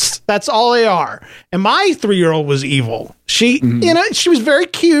practice. That's all they are. And my 3-year-old was evil. She, she was very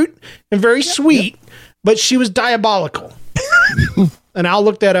cute and very sweet, but she was diabolical. And I'll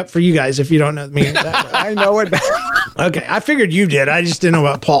look that up for you guys if you don't know the meaning of that. I know it. Okay, I figured you did. I just didn't know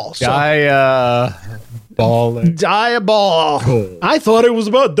about Paul. So. Diaball. I thought it was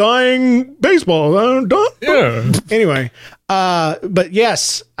about dying baseball. Yeah. Anyway, but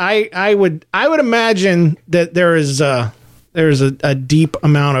yes, I would imagine that there's a deep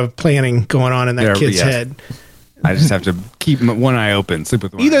amount of planning going on in that kid's head. I just have to keep one eye open, sleep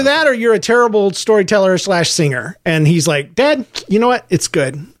with one Either eye that or you're a terrible storyteller / singer. And he's like, Dad, you know what? It's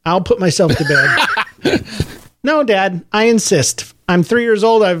good. I'll put myself to bed. No, Dad, I insist. I'm 3 years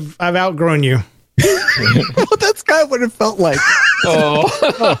old. I've outgrown you. Well, that's kind of what it felt like.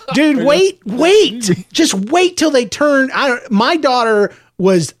 Dude, wait. Just wait till they turn. My daughter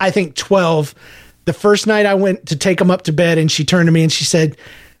was, I think, 12. The first night I went to take them up to bed, and she turned to me and she said,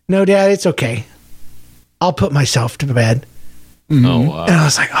 "No, Dad, it's okay. I'll put myself to bed." Oh, wow. And I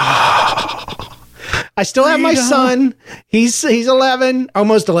was like, oh. I still have my son. He's 11,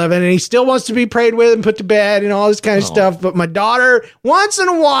 almost 11, and he still wants to be prayed with and put to bed and all this kind of stuff. But my daughter, once in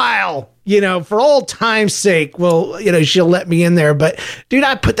a while, for old time's sake, she'll let me in there. But dude,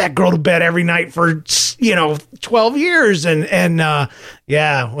 I put that girl to bed every night for 12 years, and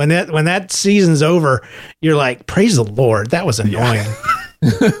when that season's over, you're like, praise the Lord, that was annoying.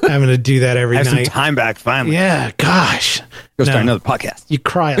 Having to do that every night. Some time back finally. Yeah, gosh. Go start another podcast. You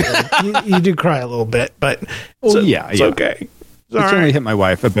cry a little. you do cry a little bit, but it's okay. It certainly hit my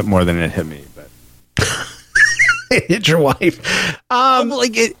wife a bit more than it hit me, but it hit your wife.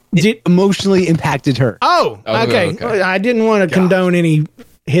 It emotionally impacted her. Oh, okay. I didn't want to condone any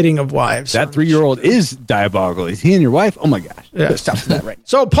hitting of wives. That 3-year-old is diabolical. Is he and your wife? Oh my gosh. Yeah. Stop that right now.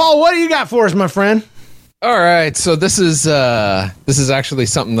 So, Paul, what do you got for us, my friend? All right, so this is actually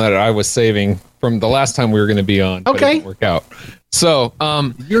something that I was saving from the last time we were going to be on. But it didn't work out. So,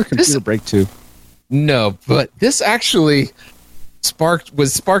 your computer break too? No, but this actually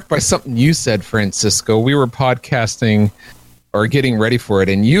was sparked by something you said, Francisco. We were podcasting or getting ready for it,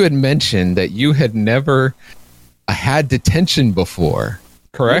 and you had mentioned that you had never had detention before.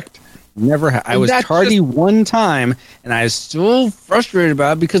 Correct? Never. I was tardy one time, and I was still frustrated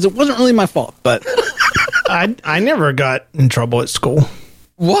about it because it wasn't really my fault. But I never got in trouble at school.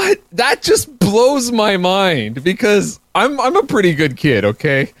 What? That just blows my mind because I'm a pretty good kid.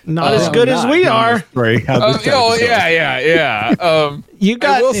 Okay, not as good as we are. Yeah. You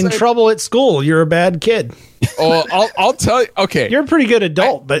got in trouble at school. You're a bad kid. Oh, I'll tell you. Okay, you're a pretty good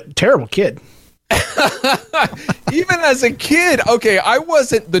adult, but terrible kid. Even as a kid, okay, I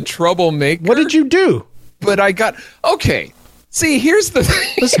wasn't the troublemaker. What did you do? But I got okay. See, here's the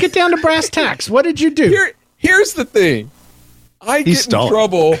thing. Let's get down to brass tacks. What did you do? Here's the thing. I get in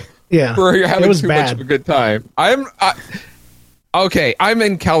trouble for having too much of a good time. I'm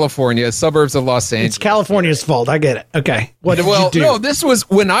in California, suburbs of Los Angeles. It's California's fault. I get it. Okay. What did you do? No, this was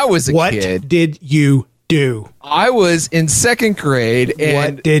when I was a kid. What did you do? I was in second grade.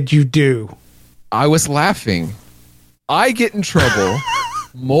 And what did you do? I was laughing. I get in trouble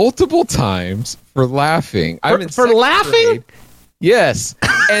multiple times for laughing. For laughing? Grade. Yes.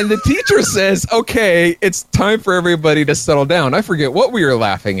 And the teacher says, okay, it's time for everybody to settle down. I forget what we were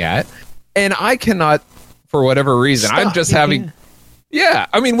laughing at. And I cannot, for whatever reason, I'm just having... Yeah.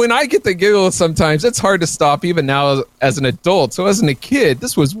 I mean, when I get the giggles sometimes, it's hard to stop even now as an adult. So as a kid,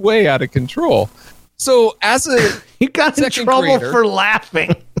 this was way out of control. So as a you got in trouble for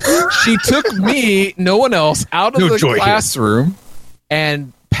laughing. She took me, no one else, out of the classroom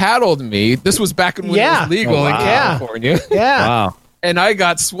and paddled me. This was back when it was legal in California. Yeah. Wow. And I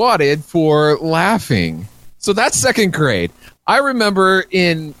got swatted for laughing. So that's second grade. I remember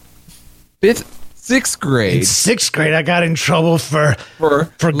in sixth grade. In sixth grade, I got in trouble for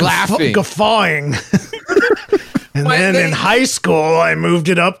laughing, guffawing. And then in high school, I moved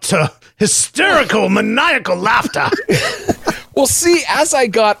it up to hysterical, maniacal laughter. Well, see, as I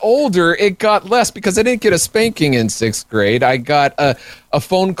got older, it got less because I didn't get a spanking in sixth grade. I got a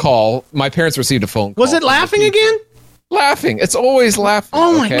phone call. My parents received a phone call. Was it laughing again? Laughing. It's always laughing.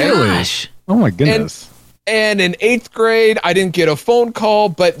 Oh, my gosh. Oh, my goodness. And in 8th grade, I didn't get a phone call,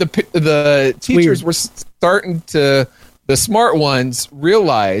 but the teachers were starting to, the smart ones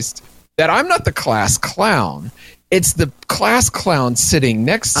realized that I'm not the class clown. It's the class clown sitting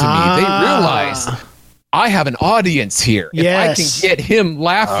next to me. They realized I have an audience here. If I can get him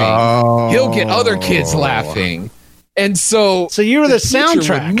laughing, he'll get other kids laughing. And so you were the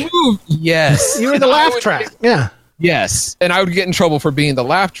soundtrack. Yes. You were the laugh track. Yeah. Yes. And I would get in trouble for being the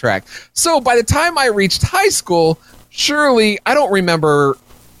laugh track. So by the time I reached high school, surely I don't remember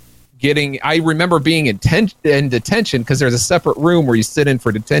I remember being in detention because there's a separate room where you sit in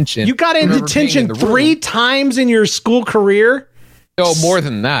for detention. You got in detention 3 times in your school career? No, more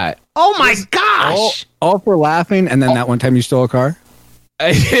than that. Oh my gosh. All for laughing, and then that one time you stole a car?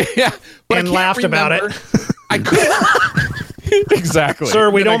 Yeah. And laughed about it. I couldn't. Exactly. Sir,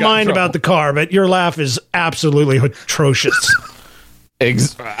 we don't mind about the car, but your laugh is absolutely atrocious.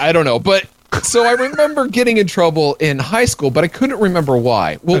 I don't know, but so I remember getting in trouble in high school, but I couldn't remember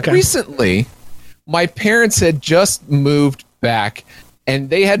why. Well, recently, my parents had just moved back, and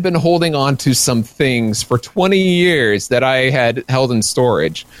they had been holding on to some things for 20 years that I had held in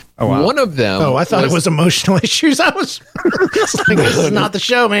storage. Oh, wow. One of them... Oh, I thought it was emotional issues. I was like, this is not the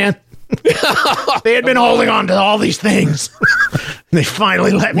show, man. They had been holding on to all these things. They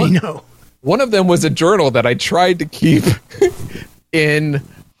finally let me know. One of them was a journal that I tried to keep in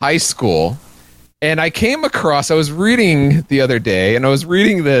high school, and I came across, I was reading the other day, and I was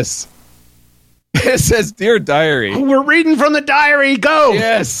reading this. It says, "Dear Diary." Oh, we're reading from the diary. Go.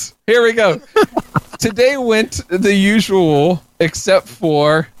 Yes. Here we go. Today went the usual, except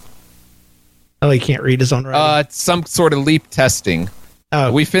for... Oh, he can't read his own writing. Some sort of leap testing.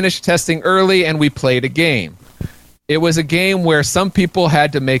 We finished testing early, and we played a game. It was a game where some people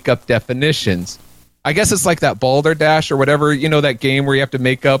had to make up definitions. I guess it's like that Balderdash or whatever, that game where you have to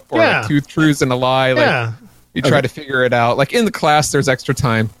make up or like 2 truths and a lie. Like you try to figure it out. Like in the class, there's extra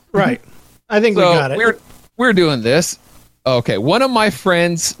time. Right. I think we got it. We're doing this. Okay. One of my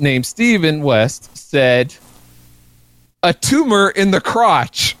friends named Steven West said, "A tumor in the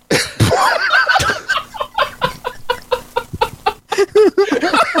crotch."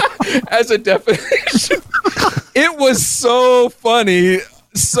 As a definition. It was so funny.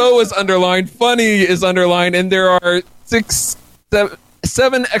 So is underlined. Funny is underlined. And there are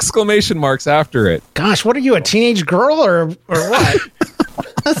 7 exclamation marks after it. Gosh, what are you, a teenage girl or what?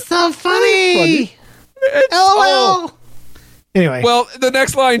 That's so funny. LOL. Anyway. Well, the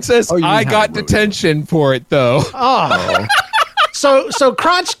next line says, "I got detention for it, though." Oh. So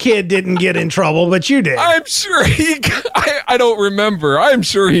Crotch Kid didn't get in trouble, but you did. I'm sure I don't remember. I'm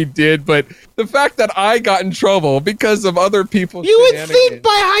sure he did, but the fact that I got in trouble because of other people's You would think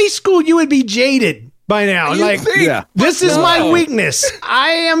by high school you would be jaded by now. This is my weakness.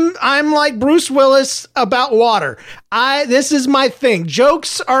 I'm like Bruce Willis about water. This is my thing.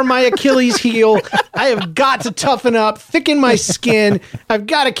 Jokes are my Achilles heel. I have got to toughen up, thicken my skin. I've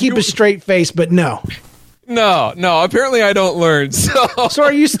got to keep a straight face, but no. No. Apparently, I don't learn. So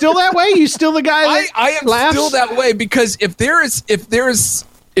are you still that way? You still the guy that I am laughs? Still that way because if there's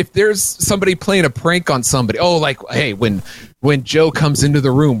somebody playing a prank on somebody, hey, when Joe comes into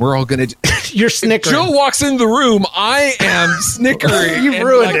the room, we're all gonna. You're snickering. If Joe walks into the room, I am snickering. You've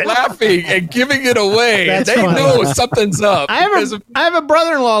ruined it. Laughing and giving it away. That's they funny. know something's up. I have a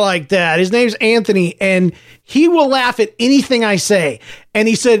brother-in-law like that. His name's Anthony, and he will laugh at anything I say. And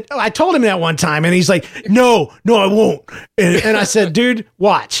he said, I told him that one time, and he's like, no, I won't. And I said, dude,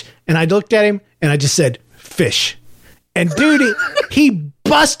 watch. And I looked at him, and I just said, fish. And dude, he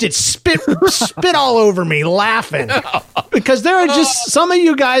busted, spit all over me laughing. Because there are just, some of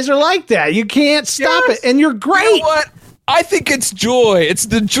you guys are like that. You can't stop it. And you're great. You know what? I think it's joy. It's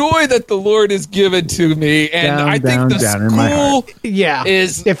the joy that the Lord has given to me, and I think the school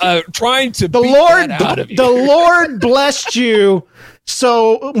is trying to beat that out of you. The Lord blessed you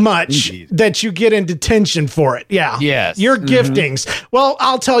so much that you get in detention for it. Yeah. Yes. Your giftings. Well,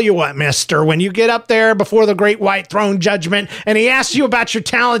 I'll tell you what, mister, when you get up there before the great white throne judgment and he asks you about your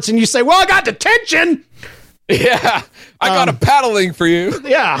talents and you say, well, I got detention. Yeah. I got a paddling for you.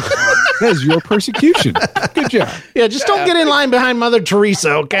 Yeah. That is your persecution. Good job. Yeah. Just don't get in line behind Mother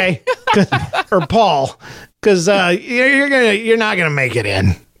Teresa. Okay. Or Paul. Cause, you're not going to make it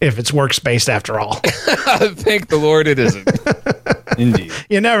in if it's works-based after all. Thank the Lord it isn't. Indeed.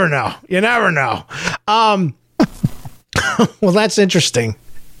 You never know. Well, that's interesting.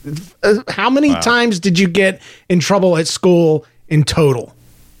 How many times did you get in trouble at school in total?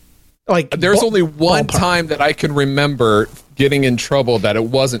 Like, there's only one time that I can remember getting in trouble that it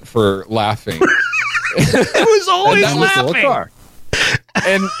wasn't for laughing. It was always laughing.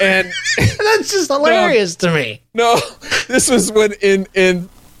 and That's just hilarious to me. no, this was when in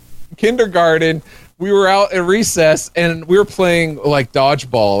kindergarten we were out at recess and we were playing like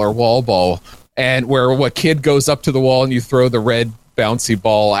dodgeball or wall ball, and where what kid goes up to the wall and you throw the red bouncy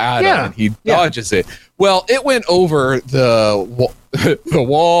ball at him and he dodges it. Well, it went over the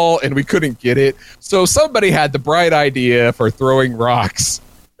wall and we couldn't get it. So somebody had the bright idea for throwing rocks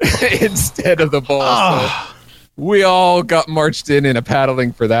instead of the ball. So we all got marched in a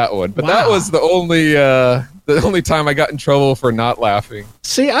paddling for that one. But that was the only time I got in trouble for not laughing.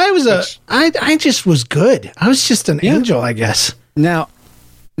 See, I just was good. I was just an angel, I guess. Now,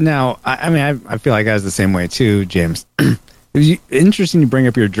 I mean, I feel like I was the same way too, James. It was interesting you bring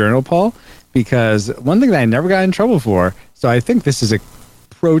up your journal, Paul, because one thing that I never got in trouble for, so I think this is a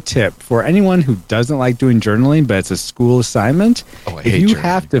pro tip for anyone who doesn't like doing journaling, but it's a school assignment. If you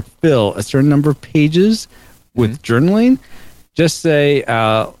have to fill a certain number of pages with journaling, just say,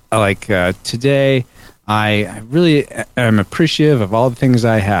 today, I really am appreciative of all the things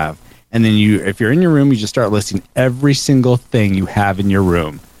I have. And then if you're in your room, you just start listing every single thing you have in your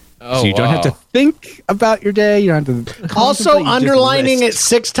room. So you don't have to think about your day. You don't have to. Also, underlining it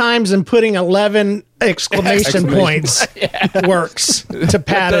 6 times and putting 11 exclamation points works to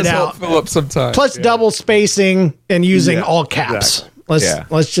pad it out. Fill up sometimes. Plus double spacing and using all caps.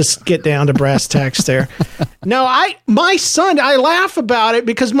 Exactly. Let's just get down to brass tacks there. No, my son, I laugh about it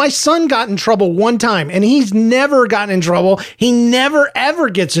because my son got in trouble one time and he's never gotten in trouble. He never ever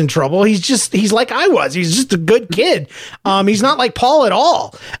gets in trouble. He's like I was. He's just a good kid. He's not like Paul at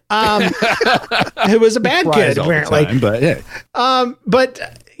all. He was a bad kid apparently.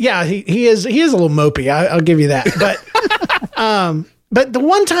 But yeah, he is a little mopey. I'll give you that. But the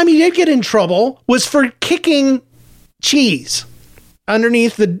one time he did get in trouble was for kicking cheese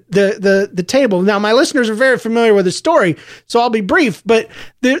underneath the table. Now, my listeners are very familiar with the story, so I'll be brief, but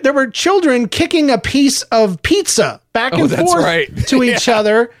there were children kicking a piece of pizza back and forth to each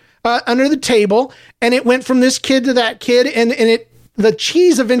other under the table, and it went from this kid to that kid, and the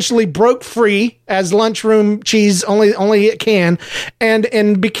cheese eventually broke free, as lunchroom cheese only it can,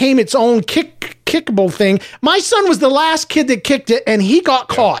 and became its own kickable thing. My son was the last kid that kicked it, and he got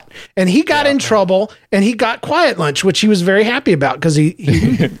caught, and he got in trouble, and he got quiet lunch, which he was very happy about because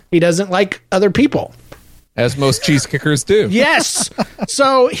he doesn't like other people. As most cheese kickers do. Yes.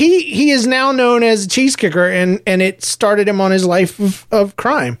 So he is now known as a cheese kicker, and it started him on his life of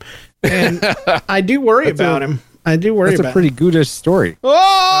crime. And I do worry about him. I do worry about it. That's a pretty goodish story.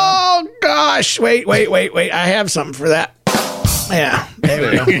 Oh, gosh. Wait. I have something for that. Yeah,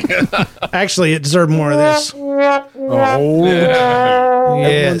 there we go. Actually, it deserved more of this. Oh, yes.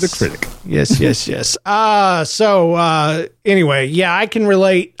 Everyone's a critic. Yes. Anyway, yeah, I can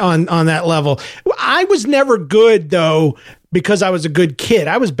relate on that level. I was never good, though, because I was a good kid.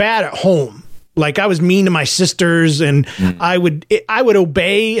 I was bad at home. Like, I was mean to my sisters, and I would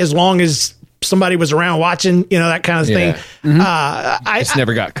obey as long as somebody was around watching, that kind of thing. I just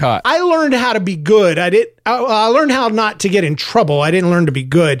never got caught. I learned how to be good. I learned how not to get in trouble. I didn't learn to be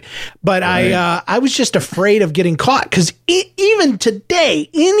good, but I was just afraid of getting caught. Because even today,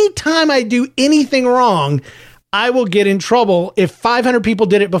 anytime I do anything wrong, I will get in trouble. If 500 people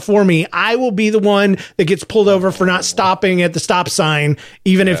did it before me, I will be the one that gets pulled over for not stopping at the stop sign,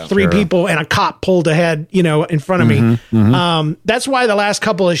 even if 3 people and a cop pulled ahead, in front of me. That's why the last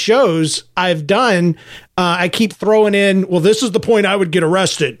couple of shows I've done, I keep throwing in, well, this is the point I would get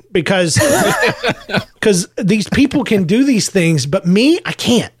arrested because these people can do these things, but me, I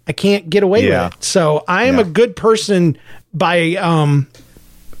can't get away with it. So I am a good person by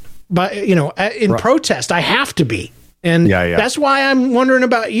in protest. I have to be. And that's why I'm wondering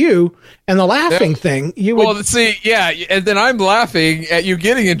about you and the laughing thing. Well, see, and then I'm laughing at you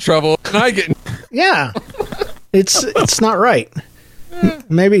getting in trouble, and I get it's not right.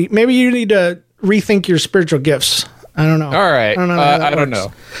 Maybe you need to rethink your spiritual gifts. I don't know. All right. I don't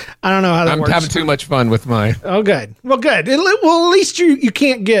know. I don't know how that works. I'm having too much fun with mine. Oh, good. Well, good. Well, at least you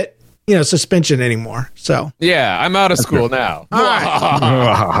can't get suspension anymore. So yeah, I'm out of school now. All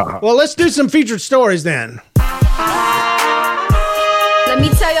right. Well, let's do some featured stories then. Let me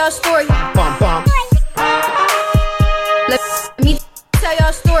tell y'all a story. Bum, bum. Let me tell y'all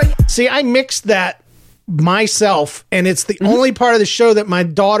a story. See, I mixed that myself, and it's the only part of the show that my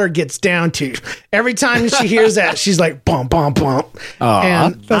daughter gets down to. Every time she hears that, she's like, bum, bum, bum.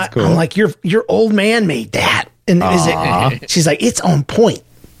 And that's cool. I'm like, your old man made that. And she's like, it's on point.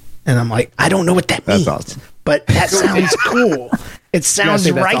 And I'm like, I don't know what that means. That's awesome. But that sounds cool. It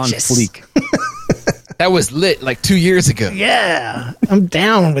sounds righteous. That was lit like 2 years ago. Yeah, I'm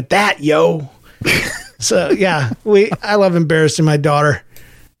down with that, yo. So yeah, I love embarrassing my daughter.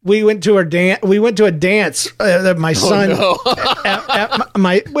 We went to a dance that my son.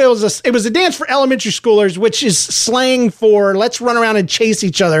 It was a dance for elementary schoolers, which is slang for let's run around and chase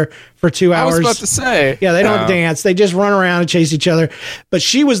each other for 2 hours. I was about to say, yeah, they don't dance; they just run around and chase each other. But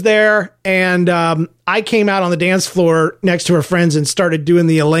she was there, and I came out on the dance floor next to her friends and started doing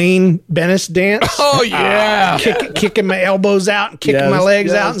the Elaine Bennis dance. Oh yeah, kicking my elbows out and kicking my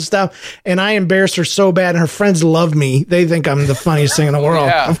legs out and stuff. And I embarrassed her so bad, and her friends love me. They think I'm the funniest thing in the world.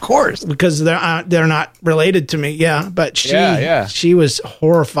 Yeah. Of course, because they're not related to me. Yeah, but she was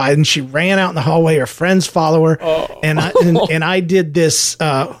horrified, and she ran out in the hallway. Her friends follow her, and I did this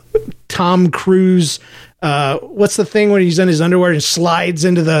Tom Cruise. What's the thing when he's in his underwear and slides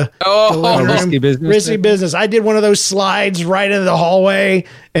into the living room? Risky business. I did one of those slides right into the hallway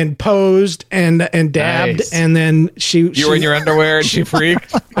and posed and dabbed, nice. And then you were in your underwear and she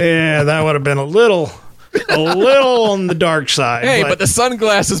freaked. Yeah, that would have been a little on the dark side. Hey, but the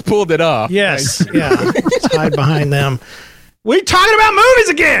sunglasses pulled it off. Yes, yeah. Let's hide behind them. We talking about movies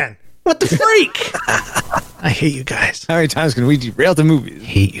again? What the freak? I hate you guys. How many times can we derail the movies?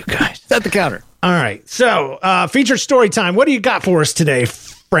 Hate you guys. Set the counter. All right. So, featured story time. What do you got for us today,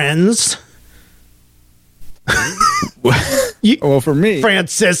 friends? Well, for me,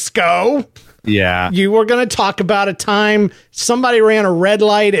 Francisco. Yeah. You were going to talk about a time somebody ran a red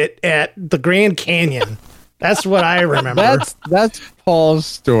light at the Grand Canyon. That's what I remember. That's Paul's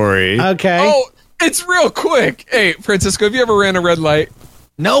story. Okay. Oh, it's real quick. Hey, Francisco, have you ever ran a red light?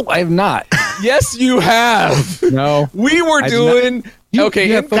 No, I have not. Yes, you have. No. We were doing...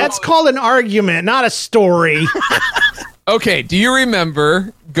 Okay. That's called an argument, not a story. Okay, do you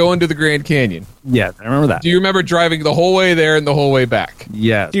remember going to the Grand Canyon? Yes, I remember that. Do you remember driving the whole way there and the whole way back?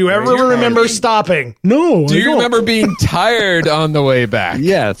 Yes. Do you ever remember stopping? No. Do you remember being tired on the way back?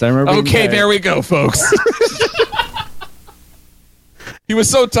 Yes, I remember. Okay, there we go, folks. He was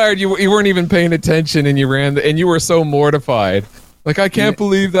so tired you weren't even paying attention, and you ran, and you were so mortified. Like, I can't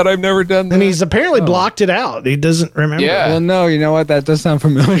believe that I've never done that. And he's apparently blocked it out. He doesn't remember. Yeah. Well, no, you know what? That does sound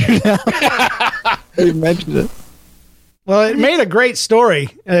familiar now. You mentioned it. Well, it made a great story.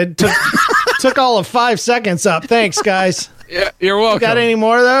 It took all of 5 seconds up. Thanks, guys. Yeah, you're welcome. Got any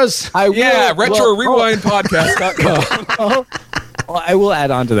more of those? RetroRewindPodcast.com. Well, I will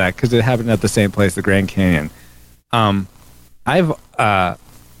add on to that because it happened at the same place, the Grand Canyon. A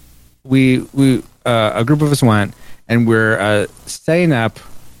group of us went, and we're setting up.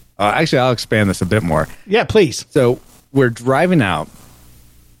 Actually, I'll expand this a bit more. Yeah, please. So we're driving out.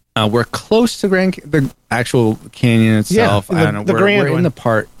 We're close to the actual canyon itself. Yeah, I don't know. The grand we're one. in the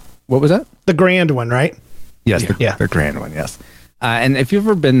part. What was that? The grand one, right? Yes, the grand one. Yes. And if you've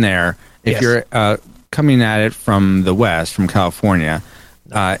ever been there, if you're coming at it from the west, from California,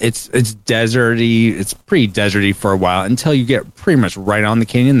 it's deserty. It's pretty deserty for a while until you get pretty much right on the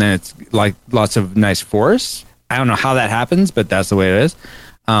canyon. Then it's like lots of nice forests. I don't know how that happens, but that's the way it is.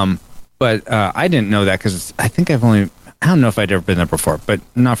 But I didn't know that because I think I don't know if I'd ever been there before, but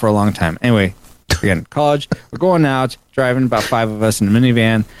not for a long time. Anyway, again, college, we're going out, driving about 5 of us in a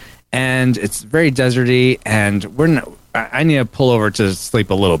minivan, and it's very deserty, and I need to pull over to sleep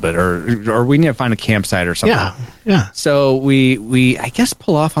a little bit, or we need to find a campsite or something. Yeah. So we I guess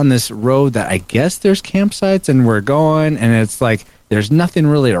pull off on this road that I guess there's campsites, and we're going, and it's like there's nothing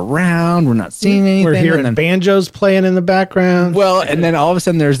really around. We're not seeing anything. We're hearing banjos playing in the background. Well, and then all of a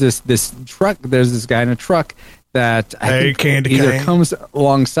sudden there's this truck. There's this guy in a truck that I think either comes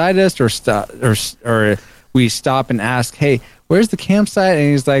alongside us or we stop and ask, "Hey, where's the campsite?"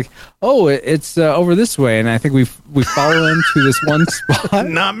 And he's like, "Oh, it's over this way." And I think we follow him to this one spot.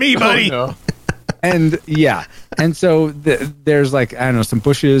 Not me, buddy. Oh, no. And and so there's like, I don't know, some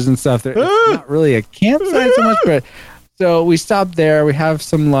bushes and stuff. It's not really a campsite so much, but so we stop there. We have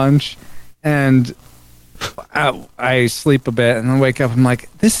some lunch, and I sleep a bit, and then wake up. I'm like,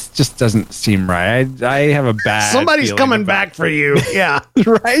 this just doesn't seem right. I have a bad. Somebody's coming back for you. Yeah,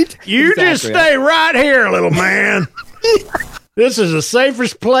 right. You just stay right here, little man. This is the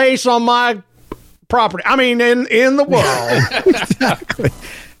safest place on my property. I mean, in the world. Exactly.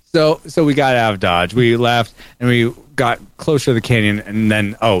 So we got out of Dodge. We left, and we got closer to the canyon, and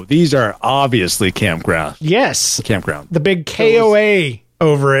then these are obviously campground. Yes, campground. The big KOA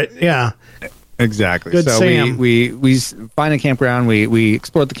over it. Yeah. Exactly. Good so Sam. we find a campground. We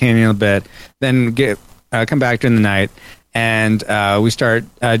explore the canyon a bit, then come back during the night, and we start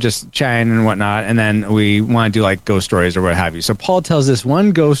just chatting and whatnot. And then we want to do like ghost stories or what have you. So Paul tells this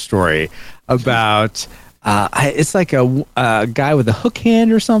one ghost story about it's like a guy with a hook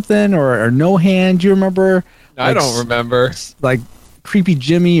hand or something, or no hand. Do you remember? I don't remember. Like Creepy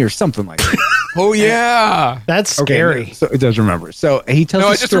Jimmy or something like that. Oh yeah, That's scary. So it does remember. So he tells. No,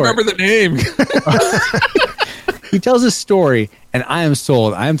 I a just story. remember the name. He tells a story, and I am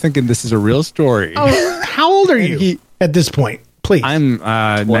sold. I am thinking this is a real story. Oh, how old are you at this point? Please. I'm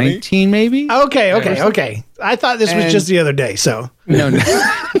 19, maybe. Okay. I thought this was just the other day. So No.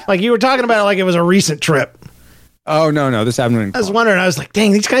 like you were talking about it like it was a recent trip. Oh no, this happened. In I was wondering. I was like,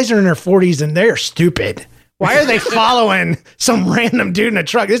 dang, these guys are in their 40s and they're stupid. Why are they following some random dude in a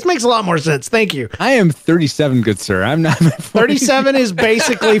truck? This makes a lot more sense. Thank you. I am 37, good sir. I'm not. 37 is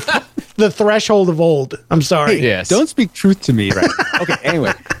basically the threshold of old. I'm sorry. Yes. Don't speak truth to me, right? Okay.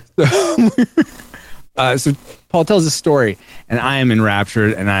 Anyway, so Paul tells a story, and I am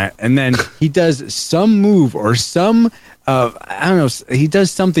enraptured, and then he does some move or some I don't know. He does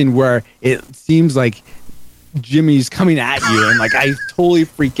something where it seems like Jimmy's coming at you, and like I totally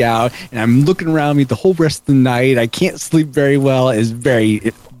freak out, and I'm looking around me the whole rest of the night. I can't sleep very well. It's very.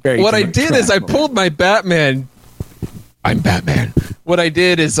 What I did is I pulled my Batman. I'm Batman. What I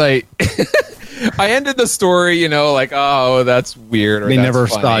did is I ended the story, like, oh, that's weird. Or they that's never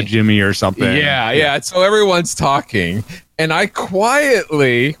funny. saw Jimmy or something. Yeah. So everyone's talking, and I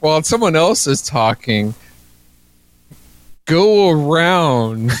quietly, while someone else is talking, go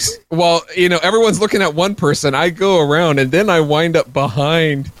around while everyone's looking at one person. I go around, and then I wind up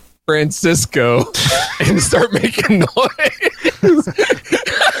behind Francisco and start making noise.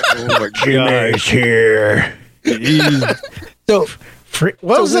 Oh my Jimmy's here. So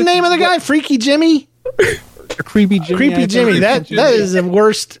What was the name of the guy? Freaky Jimmy? Creepy Jimmy. Creepy Jimmy. That is the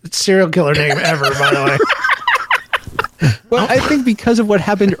worst serial killer name ever, by the way. Well, I think because of what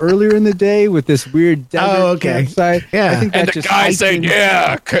happened earlier in the day with this weird desert campsite, Yeah. I think And that the just guy said,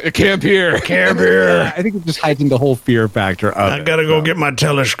 "Yeah, camp here." Camp here. I think it just heightened the whole fear factor of I gotta go get my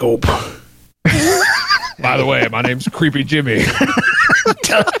telescope. By the way, my name's Creepy Jimmy.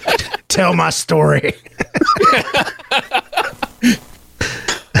 Tell my story.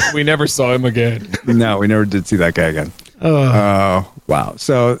 We never saw him again. No, we never did see that guy again. Oh, wow.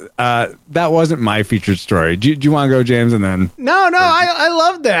 So that wasn't my featured story. Do you want to go, James, and then? No, I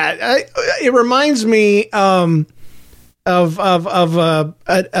love that. It reminds me of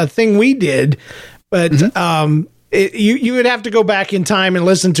a thing we did, but you would have to go back in time and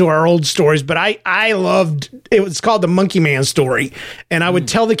listen to our old stories. But I loved it. Was called the Monkey Man story, and I would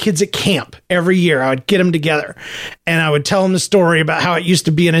tell the kids at camp every year. I would get them together, and I would tell them the story about how it used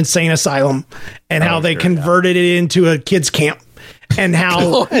to be an insane asylum, and how they converted it into a kids camp. And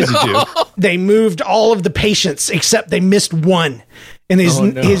how they moved all of the patients except they missed one. And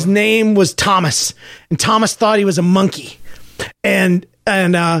his name was Thomas. And Thomas thought he was a monkey. And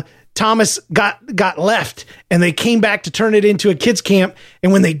Thomas got left, and they came back to turn it into a kids camp.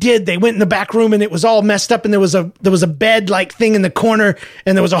 And when they did, they went in the back room, and it was all messed up. And there was a bed like thing in the corner,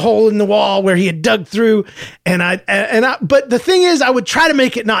 and there was a hole in the wall where he had dug through. But the thing is, I would try to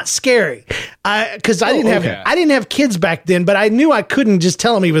make it not scary, because I didn't have kids back then. But I knew I couldn't just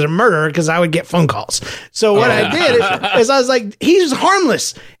tell him he was a murderer because I would get phone calls. So what I did is I was like, he's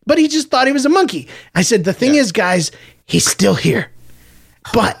harmless, but he just thought he was a monkey. I said, the thing is, guys, he's still here.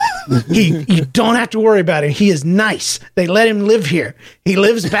 But you don't have to worry about him. He is nice. They let him live here. He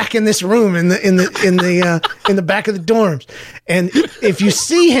lives back in this room in the back of the dorms. And if you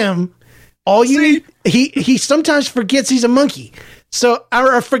see him, all you need, he sometimes forgets he's a monkey. So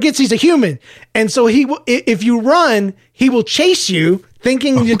or forgets he's a human. And so if you run, he will chase you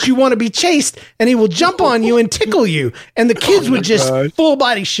thinking that you want to be chased, and he will jump on you and tickle you. And the kids would just full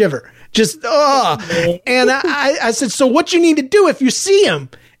body shiver. Just, and I said, so what you need to do if you see him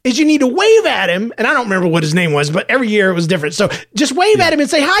is you need to wave at him. And I don't remember what his name was, but every year it was different. So just wave at him and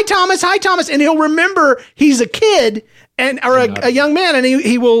say, hi, Thomas. And he'll remember he's a kid or a young man, and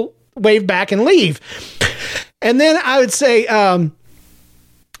he will wave back and leave. And then I would say,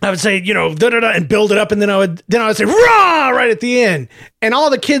 da-da-da, and build it up. And then I would say, rah, right at the end. And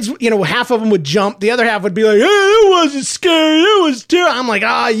all the kids, half of them would jump. The other half would be like, hey, it wasn't scary. It was terrible. I'm like,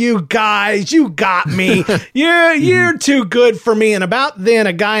 you guys, you got me. You're too good for me. And about then,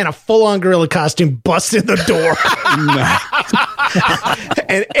 a guy in a full-on gorilla costume busted the door.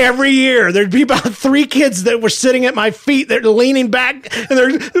 And every year, there'd be about 3 kids that were sitting at my feet. They're leaning back, and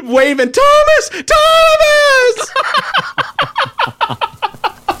they're waving, Thomas!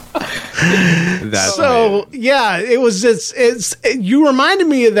 It was it's you reminded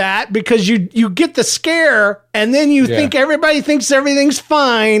me of that because you get the scare, and then you think everybody thinks everything's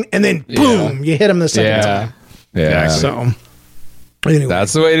fine, and then boom, you hit them the second time. Yeah. So anyway,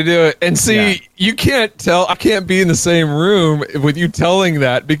 that's the way to do it. And see, you can't tell. I can't be in the same room with you telling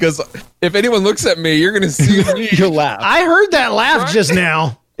that, because if anyone looks at me, you're going to see me. You'll laugh. I heard that laugh just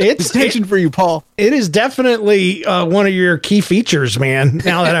now. It's Attention for you, Paul. It is definitely one of your key features, man.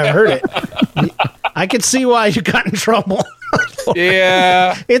 Now that I've heard it, I can see why you got in trouble.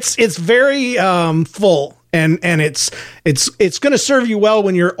 Yeah. It's very full, and it's going to serve you well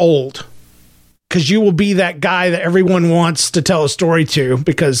when you're old, because you will be that guy that everyone wants to tell a story to,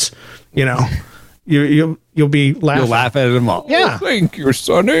 because you'll be laughing. You'll laugh at them all. Yeah. Thank you,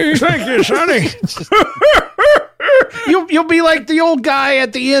 Sonny. Thank you, Sonny. You'll be like the old guy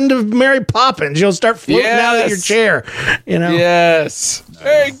at the end of Mary Poppins. You'll start floating out of your chair. Yes.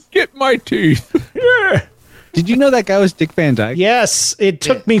 Hey, get my teeth. Yeah. Did you know that guy was Dick Van Dyke? Yes. It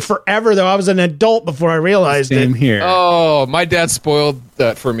took me forever, though. I was an adult before I realized Same it. here. Oh, my dad spoiled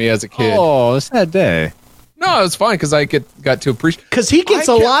that for me as a kid. Oh, it's that day. No, it was fine because I got to appreciate. Because he gets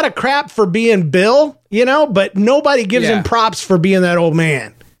a lot of crap for being Bill, but nobody gives him props for being that old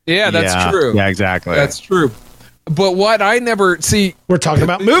man. Yeah, that's true. Yeah, exactly. That's true. But what I never see. We're talking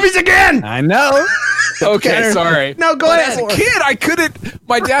about movies again. I know. Okay, sorry. No, go ahead. As a kid, I couldn't.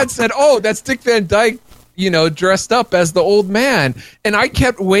 My dad said, "Oh, that's Dick Van Dyke." Dressed up as the old man. And I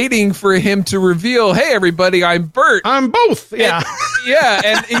kept waiting for him to reveal, hey, everybody, I'm Bert. I'm both. Yeah.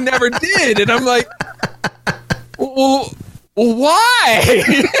 And he never did. And I'm like, well,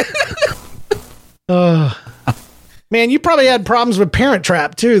 why? Man, you probably had problems with Parent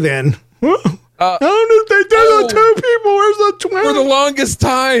Trap, too, then. I don't know if they did the two people. Where's the twin? For the longest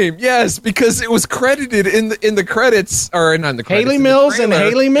time, yes, because it was credited in the credits, or not in the credits. Haley Mills and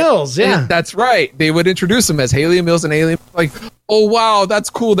Haley Mills, yeah. That's right. They would introduce them as Haley Mills and Haley. Like, oh wow,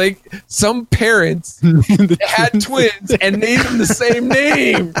 that's cool. Some parents had twins and named them the same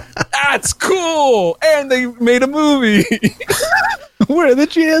name. That's cool. And they made a movie. What are the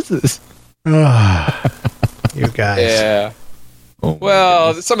chances? You guys. Yeah. Oh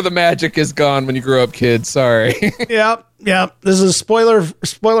well, some of the magic is gone when you grow up, kids. Sorry. Yep. This is a spoiler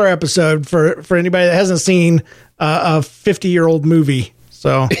episode for anybody that hasn't seen a 50-year-old movie.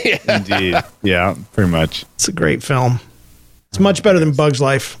 So Indeed. Yeah, pretty much. It's a great film. It's much better than Bug's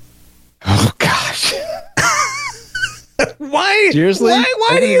Life. Oh gosh. Why? Seriously?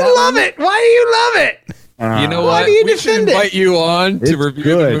 Why do you love it? Why do you love it? You know why what? do you We should defend it? invite you on to review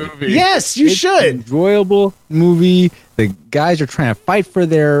good. the movie. Yes, you should. Enjoyable movie. The guys are trying to fight for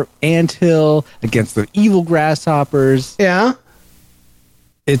their anthill against the evil grasshoppers. Yeah.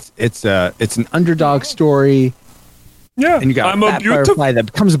 It's an underdog story. Yeah. And you got a fat butterfly that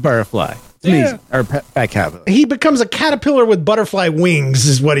becomes a butterfly. It's amazing. Or fat caterpillar. He becomes a caterpillar with butterfly wings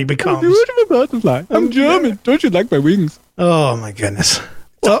is what he becomes. I'm a butterfly. I'm German. Don't you like my wings? Oh, my goodness.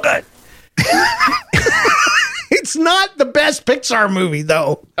 Well, good. It's not the best Pixar movie,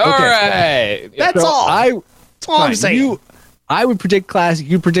 though. All right. That's all. That's all I'm saying. I would predict classic.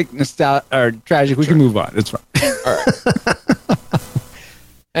 You predict nostalgia or tragic. We can move on. It's fine. All right.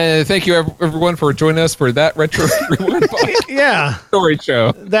 And thank you, everyone, for joining us for that Retro Rewind story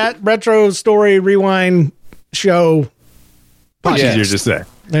show. That Retro Story Rewind show. Much easier to say.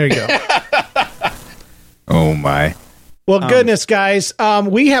 There you go. Oh, my. Well, goodness, guys,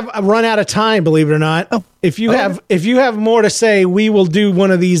 we have run out of time. Believe it or not. If you have more to say, we will do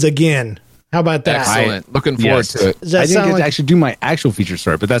one of these again. How about that? Excellent. Looking forward to it. Does that I didn't sound get like- to actually do my actual feature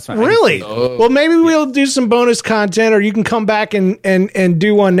story, but that's fine. Really? Well, maybe we'll do some bonus content, or you can come back and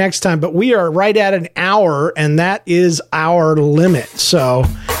do one next time. But we are right at an hour, and that is our limit. So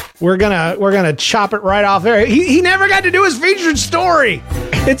we're gonna chop it right off there. He never got to do his featured story.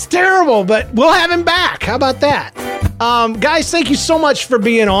 It's terrible, but we'll have him back. How about that? Guys, thank you so much for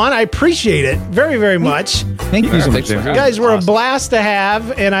being on. I appreciate it very, very much. Thank you so much. Thanks for You guys were a blast to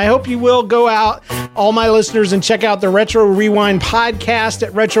have, and I hope you will go out, all my listeners, and check out the Retro Rewind podcast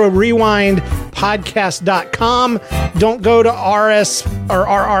at retrorewindpodcast.com. Don't go to RS or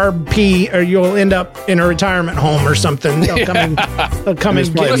RRP, or you'll end up in a retirement home or something. They'll come and get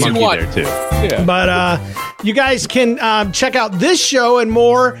Unless you. you want. There too. Yeah. But you guys can check out this show and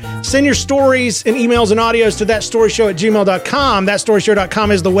more. Send your stories and emails and audios to thatstoryshow@gmail.com.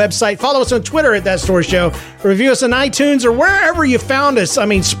 Thatstoryshow.com is the website. Follow us on Twitter at That Story Show. Review us on iTunes or wherever you found us. I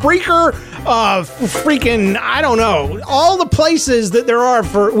mean, Spreaker, freaking, I don't know, all the places that there are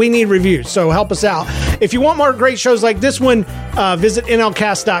for We Need Reviews. So help us out. If you want more great shows like this one, visit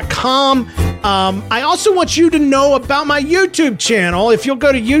nlcast.com. I also want you to know about my YouTube channel. If you'll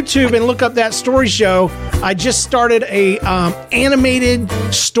go to YouTube and look up That Story Show, I just started a animated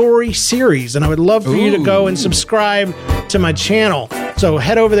story series, and I would love for you to go and subscribe to my channel. So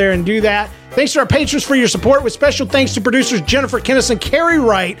head over there and do that. Thanks to our patrons for your support, with special thanks to producers Jennifer Kennison, Carrie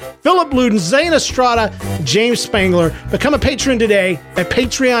Wright, Philip Luden, Zane Estrada, James Spangler. Become a patron today at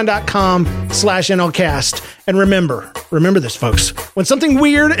patreon.com/NLCast. And remember this, folks. When something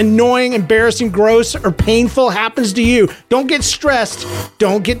weird, annoying, embarrassing, gross, or painful happens to you, don't get stressed.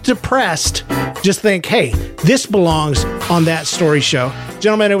 Don't get depressed. Just think, hey, this belongs on That Story Show.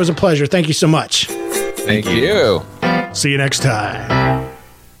 Gentlemen, it was a pleasure. Thank you so much. Thank you. See you next time.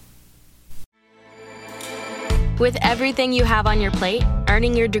 With everything you have on your plate,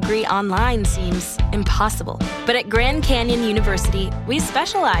 earning your degree online seems impossible. But at Grand Canyon University, we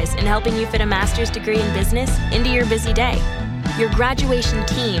specialize in helping you fit a master's degree in business into your busy day. Your graduation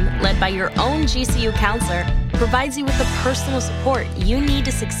team, led by your own GCU counselor, provides you with the personal support you need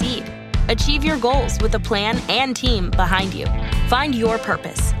to succeed. Achieve your goals with a plan and team behind you. Find your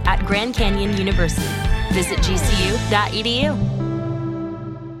purpose at Grand Canyon University. Visit gcu.edu.